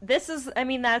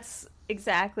 That's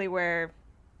exactly where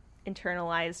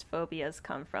internalized phobias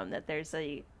come from, that there's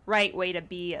a right way to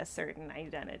be a certain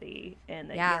identity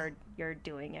and that you're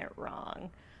doing it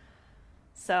wrong.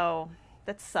 So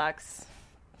that sucks.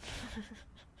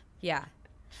 Yeah.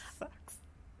 Sucks.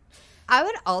 I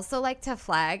would also like to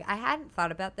flag, I hadn't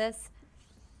thought about this,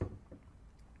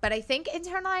 but I think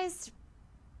internalized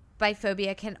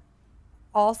biphobia can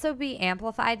also be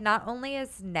amplified not only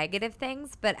as negative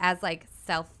things, but as like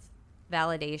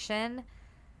self-validation.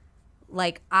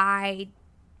 Like, I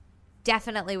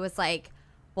definitely was like,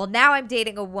 well, now I'm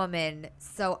dating a woman,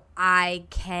 so I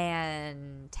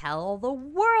can tell the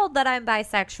world that I'm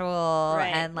bisexual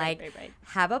and like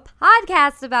have a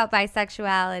podcast about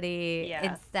bisexuality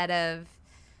instead of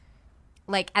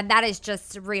like, and that is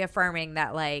just reaffirming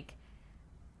that like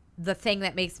the thing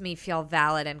that makes me feel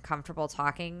valid and comfortable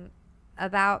talking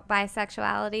about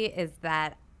bisexuality is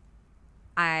that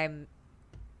I'm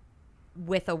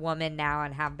with a woman now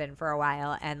and have been for a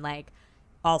while, and like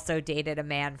also dated a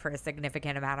man for a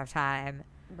significant amount of time.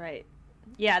 Right.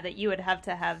 Yeah, that you would have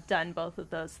to have done both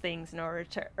of those things in order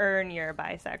to earn your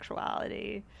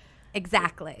bisexuality.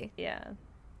 Exactly. Yeah.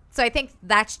 So I think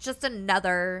that's just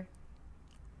another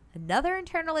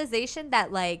internalization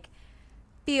that like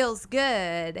feels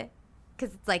good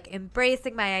because it's like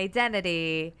embracing my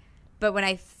identity. But when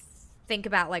I think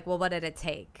about like, well, what did it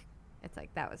take? It's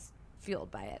like that was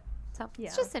fueled by it. So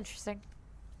it's just interesting.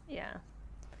 Yeah.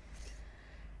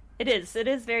 It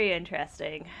is very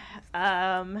interesting.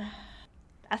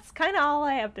 That's kind of all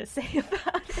I have to say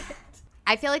about it.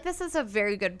 I feel like this is a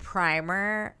very good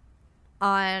primer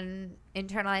on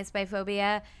internalized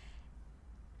biphobia.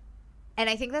 And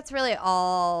I think that's really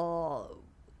all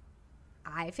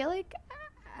I feel like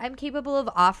I'm capable of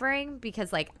offering,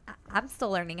 because like I'm still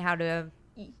learning how to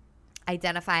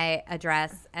identify,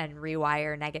 address, and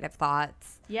rewire negative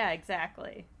thoughts. Yeah,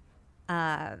 exactly.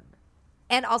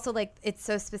 And also, like, it's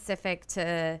so specific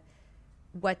to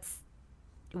what's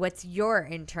your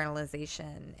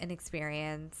internalization and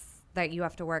experience that you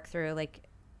have to work through. Like,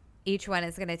 each one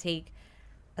is going to take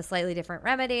a slightly different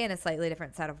remedy and a slightly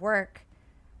different set of work.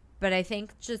 But I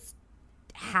think just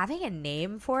having a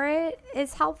name for it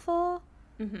is helpful,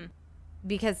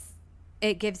 because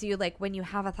it gives you, like, when you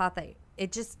have a thought, that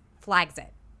it just flags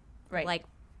it. Right. Like,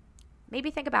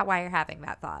 maybe think about why you're having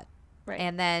that thought. Right.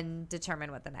 And then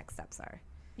determine what the next steps are.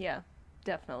 Yeah,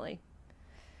 definitely.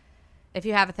 If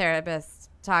you have a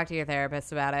therapist, talk to your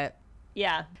therapist about it.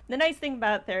 Yeah. The nice thing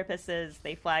about therapists is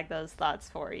they flag those thoughts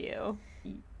for you.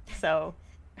 So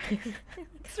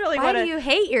it's really why do you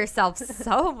hate yourself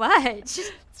so much?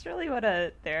 It's really what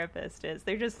a therapist is.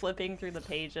 They're just flipping through the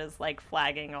pages, like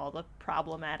flagging all the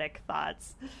problematic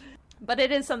thoughts. But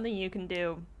it is something you can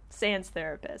do, sans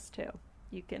therapist too.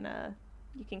 You can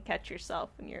catch yourself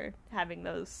when you're having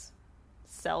those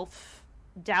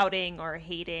self-doubting or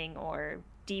hating or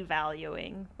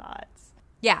devaluing thoughts.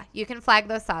 Yeah, you can flag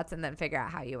those thoughts and then figure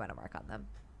out how you want to work on them.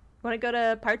 Want to go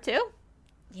to part 2?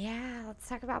 Yeah, let's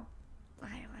talk about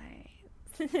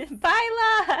bylights.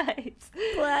 Bylights!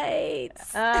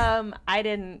 I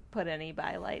didn't put any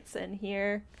bylights in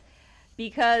here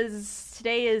because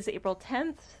today is April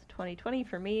 10th, 2020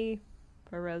 for me.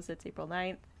 For Rose, it's April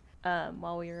 9th.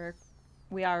 While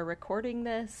we are recording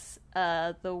this,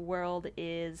 the world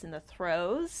is in the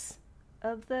throes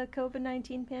of the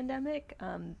COVID-19 pandemic.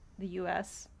 The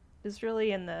U.S. is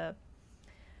really in the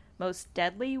most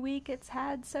deadly week it's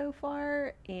had so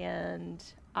far, and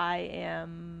I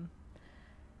am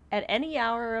at any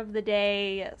hour of the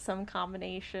day some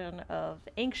combination of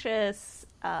anxious,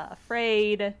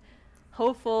 afraid,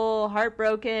 hopeful,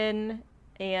 heartbroken,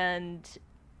 and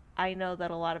I know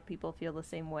that a lot of people feel the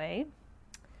same way.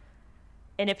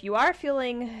 And if you are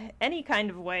feeling any kind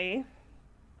of way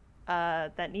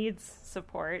that needs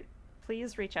support,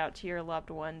 please reach out to your loved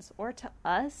ones or to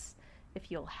us if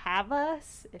you'll have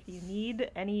us. If you need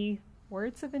any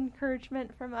words of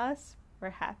encouragement from us, we're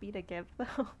happy to give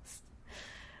those.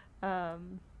 I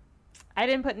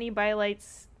didn't put any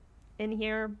highlights in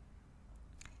here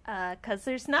because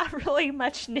there's not really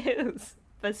much news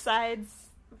besides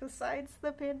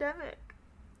the pandemic.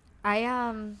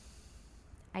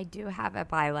 I do have a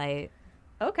bylight.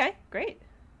 Okay, great.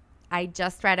 I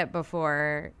just read it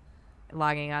before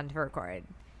logging on to record.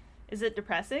 Is it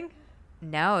depressing?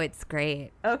 No, it's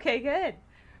great. Okay, good.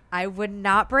 I would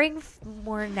not bring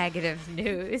more negative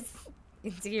news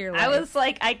into your life. I was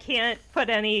like, I can't put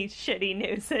any shitty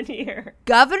news in here.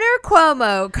 Governor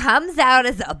Cuomo comes out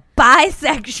as a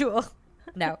bisexual.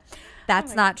 No,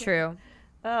 that's not true.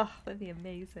 Oh, that'd be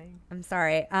amazing. I'm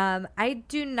sorry. I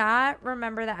do not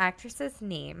remember the actress's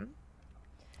name.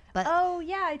 But oh,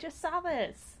 yeah, I just saw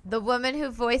this. The woman who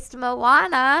voiced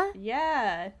Moana.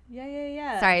 Yeah.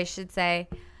 Sorry, I should say.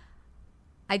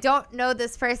 I don't know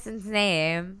this person's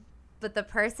name, but the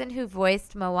person who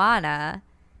voiced Moana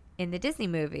in the Disney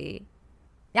movie.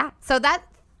 Yeah, so that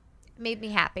made me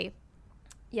happy.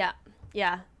 Yeah.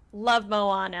 Love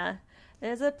Moana.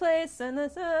 There's a place in the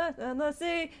sun and the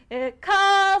sea, it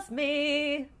calls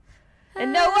me,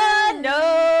 and no one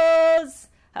knows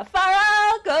how far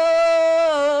I'll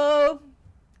go.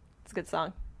 It's a good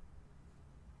song.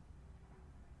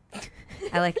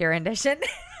 I like your rendition.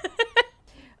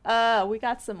 We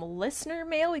got some listener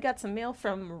mail. We got some mail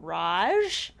from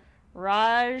Raj.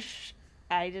 Raj,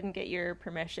 I didn't get your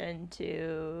permission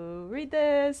to read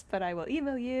this, but I will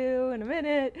email you in a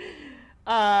minute.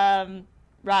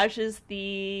 Raj is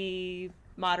the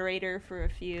moderator for a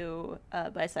few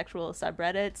bisexual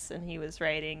subreddits, and he was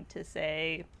writing to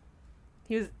say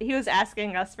he was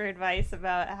asking us for advice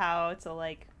about how to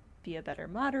like be a better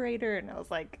moderator, and I was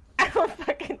like, I don't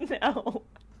fucking know.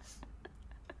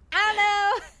 I don't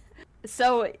know.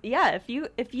 So yeah, if you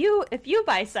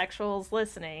bisexuals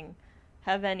listening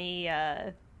have any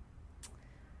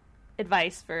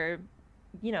advice for,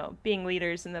 you know, being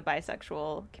leaders in the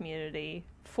bisexual community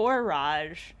for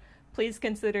Raj, please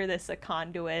consider this a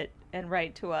conduit and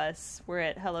write to us. We're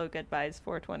at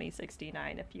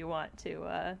hellogoodbyes42069 if you want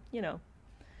to, you know,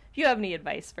 if you have any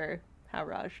advice for how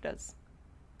Raj does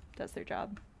their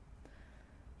job.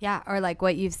 Yeah, or like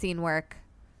what you've seen work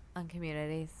on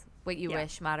communities, what you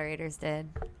wish moderators did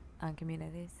on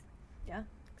communities. Yeah,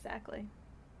 exactly.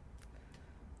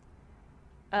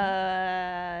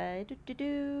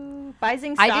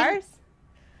 Bising Stars?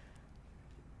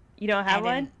 You don't have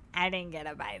one? I didn't get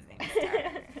a Bising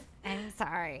Star. I'm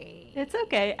sorry. It's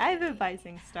okay. I have a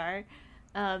Bising Star.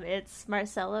 It's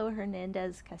Marcelo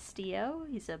Hernandez Castillo.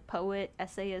 He's a poet,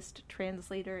 essayist,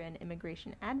 translator, and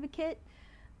immigration advocate.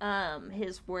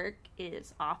 His work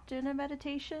is often a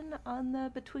meditation on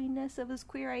the betweenness of his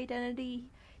queer identity.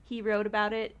 He wrote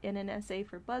about it in an essay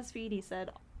for BuzzFeed. He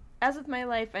said, "As with my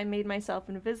life, I made myself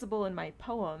invisible in my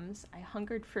poems. I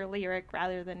hungered for lyric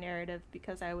rather than narrative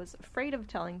because I was afraid of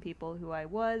telling people who I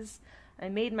was. I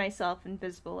made myself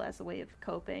invisible as a way of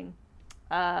coping."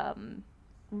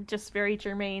 Just very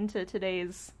germane to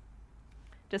today's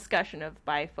discussion of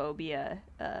biphobia.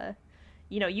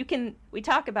 You know, we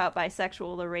talk about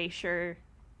bisexual erasure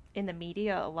in the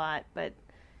media a lot, but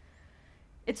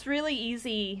it's really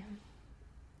easy.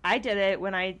 I did it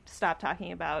when I stopped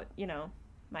talking about, you know,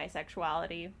 my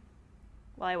sexuality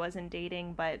while I wasn't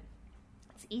dating, but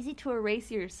it's easy to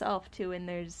erase yourself too, and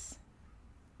there's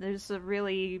a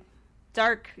really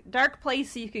dark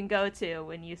place you can go to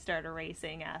when you start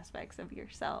erasing aspects of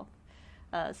yourself.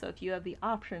 So if you have the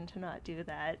option to not do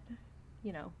that,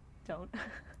 you know, don't.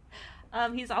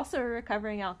 He's also a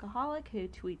recovering alcoholic who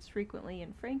tweets frequently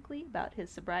and frankly about his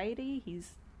sobriety.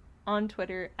 He's on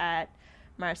Twitter at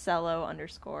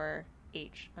Marcelo_H_.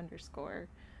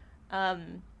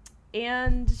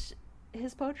 And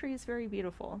his poetry is very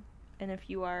beautiful. And if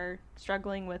you are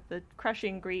struggling with the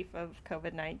crushing grief of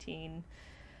COVID-19,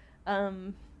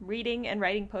 reading and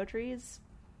writing poetry is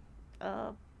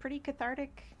a pretty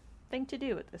cathartic thing to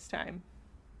do at this time.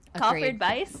 Agreed. Call for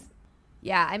advice?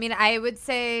 Yeah, I mean, I would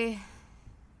say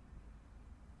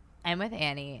I'm with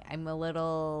Annie. I'm a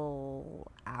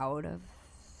little out of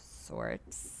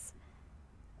sorts.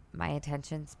 My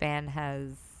attention span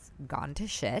has gone to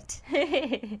shit.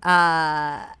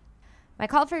 My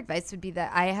call for advice would be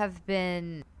that I have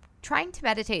been trying to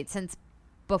meditate since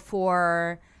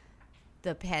before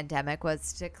the pandemic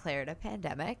was declared a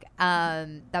pandemic.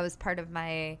 That was part of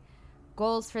my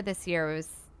goals for this year, was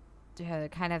to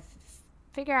kind of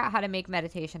figure out how to make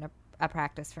meditation a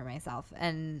practice for myself.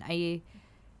 And I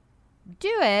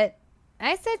do it.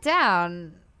 I sit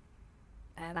down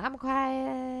and I'm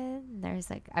quiet. And there's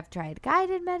like, I've tried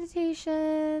guided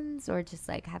meditations or just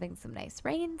like having some nice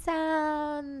rain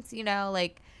sounds, you know,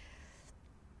 like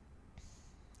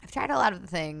I've tried a lot of the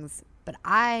things, but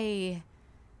I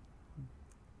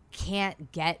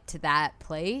can't get to that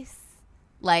place.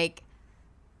 Like,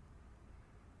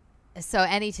 so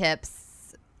any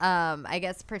tips, I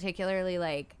guess particularly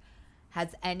like,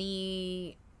 has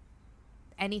anything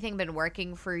been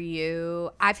working for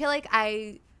you? I feel like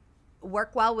I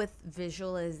work well with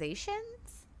visualizations.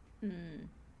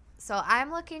 So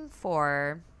I'm looking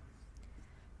for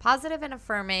positive and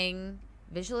affirming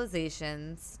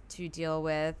visualizations to deal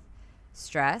with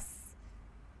stress.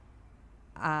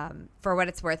 For what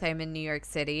it's worth, I'm in New York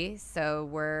City, so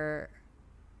we're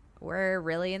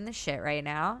really in the shit right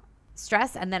now.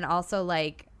 Stress, and then also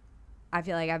like I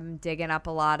feel like I'm digging up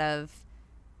a lot of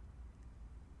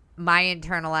my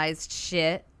internalized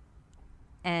shit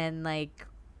and like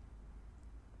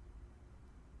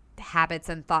habits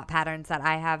and thought patterns that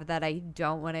I have that I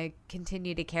don't want to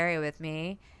continue to carry with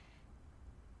me.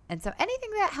 And so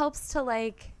anything that helps to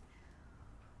like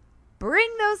bring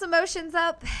those emotions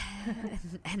up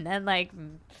and then like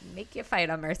make you fight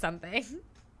them or something.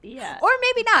 Yeah. Or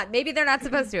maybe not. Maybe they're not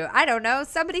supposed to. I don't know.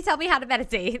 Somebody tell me how to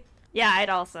meditate. Yeah, I'd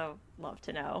also love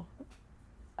to know.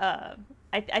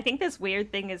 I think this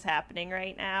weird thing is happening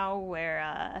right now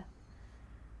where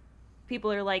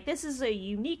people are like, this is a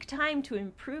unique time to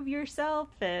improve yourself,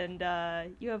 and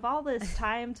you have all this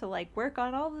time to like work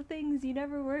on all the things you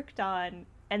never worked on.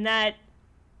 And that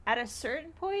at a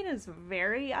certain point is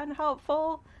very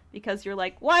unhelpful, because you're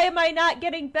like, why am I not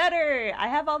getting better? I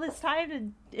have all this time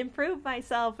to improve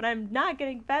myself and I'm not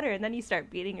getting better. And then you start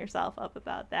beating yourself up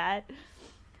about that.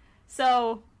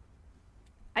 So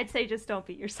I'd say just don't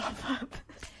beat yourself up.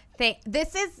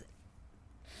 This is,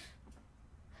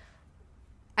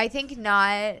 I think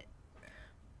not,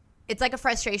 it's like a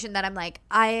frustration that I'm like,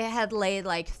 I had laid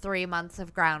like 3 months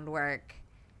of groundwork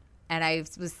and I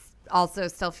was also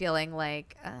still feeling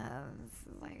like,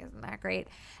 isn't that great?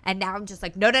 And now I'm just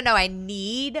like, no, I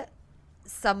need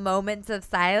some moments of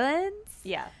silence.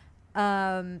 Yeah.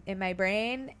 In my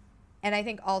brain. And I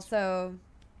think also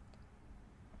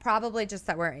probably just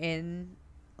that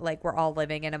we're all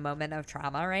living in a moment of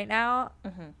trauma right now.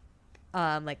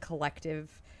 Mm-hmm. Like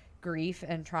collective grief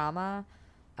and trauma.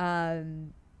 That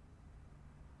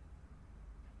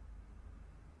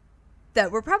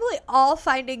we're probably all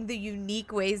finding the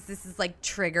unique ways this is like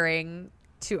triggering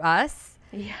to us.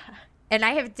 Yeah. And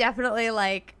I have definitely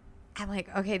I'm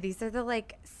like, okay, these are the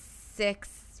like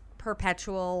 6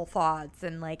 perpetual thoughts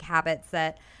and like habits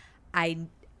that I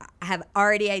have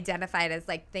already identified as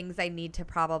like things I need to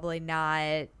probably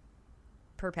not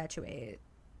perpetuate.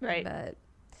 Right. But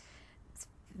it's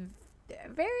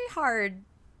very hard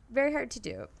to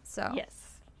do. So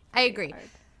yes, I agree.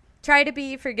 Try to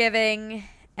be forgiving,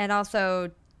 and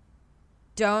also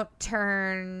don't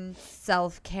turn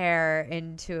self-care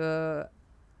into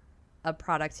a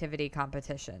productivity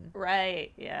competition.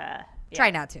 Right. Yeah. Try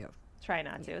not to.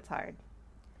 It's hard.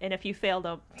 And if you fail,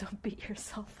 don't beat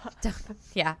yourself up.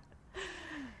 Yeah.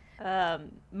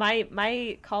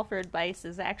 My call for advice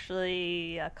is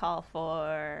actually a call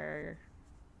for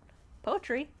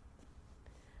poetry,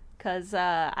 because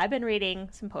I've been reading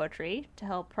some poetry to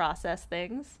help process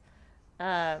things,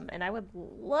 and I would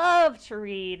love to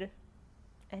read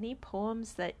any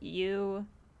poems that you,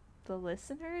 the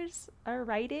listeners, are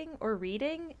writing or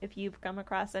reading. If you've come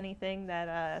across anything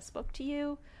that spoke to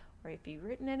you, or if you've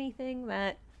written anything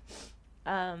that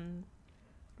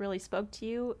really spoke to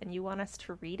you and you want us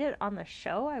to read it on the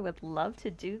show, I would love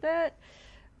to do that.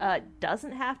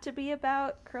 Doesn't have to be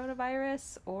about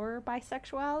coronavirus or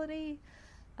bisexuality,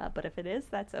 but if it is,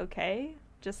 that's okay.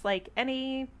 Just like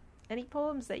any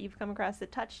poems that you've come across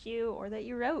that touched you or that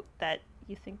you wrote that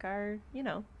you think are, you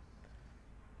don't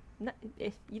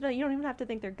even have to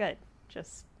think they're good,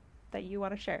 just that you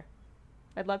want to share.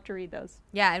 I'd love to read those.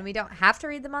 Yeah, and we don't have to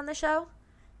read them on the show.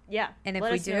 Yeah. And if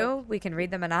we do, we can read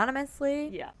them anonymously.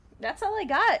 Yeah. That's all I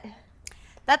got.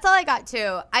 That's all I got,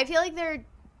 too. I feel like there are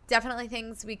definitely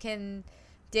things we can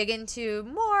dig into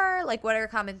more, like what are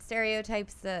common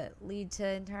stereotypes that lead to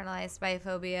internalized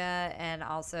biphobia, and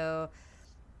also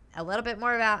a little bit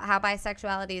more about how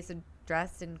bisexuality is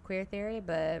addressed in queer theory,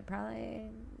 but probably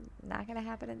not going to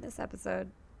happen in this episode.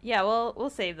 Yeah, we'll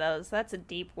save those. That's a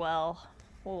deep well.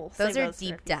 Those are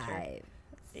deep dives.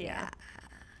 Yeah.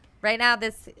 Right now,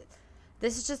 this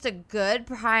is just a good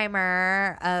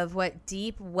primer of what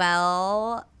deep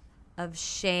well of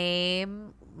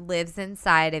shame lives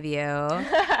inside of you.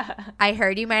 I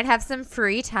heard you might have some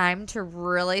free time to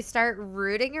really start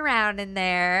rooting around in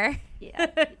there.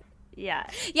 Yeah. Yeah.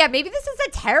 Yeah, maybe this is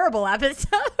a terrible episode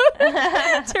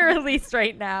to release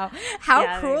right now.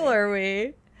 How cruel are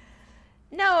we?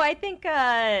 No, I think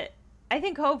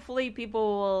hopefully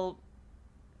people will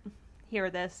hear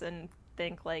this and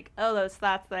think like, oh, those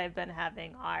thoughts that I've been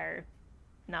having are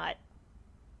not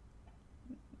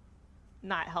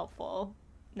helpful,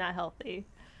 not healthy.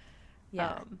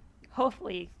 Yeah.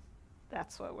 Hopefully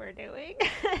that's what we're doing.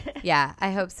 Yeah,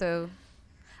 I hope so.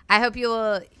 I hope you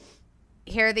will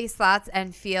hear these thoughts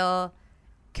and feel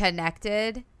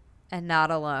connected and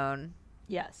not alone.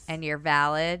 Yes. And you're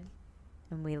valid,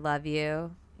 and we love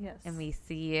you. Yes. And we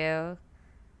see you.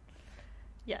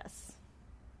 Yes.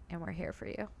 And we're here for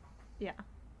you. Yeah.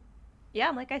 Yeah,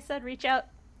 and like I said, reach out.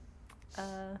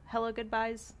 Hello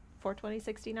goodbyes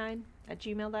 42069 at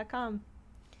gmail.com.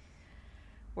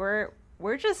 We're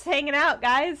just hanging out,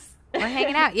 guys. We're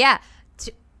hanging out. Yeah.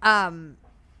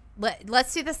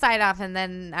 Let's do the sign off, and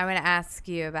then I'm going to ask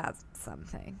you about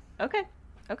something. Okay.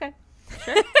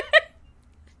 Sure.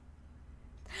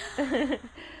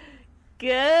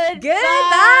 Goodbye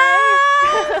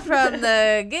from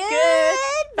the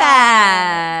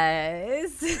goodbyes.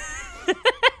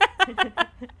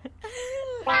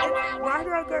 Why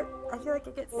do I feel like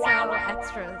it gets so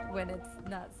extra when it's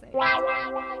not safe. Like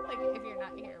if you're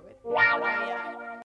not here with me.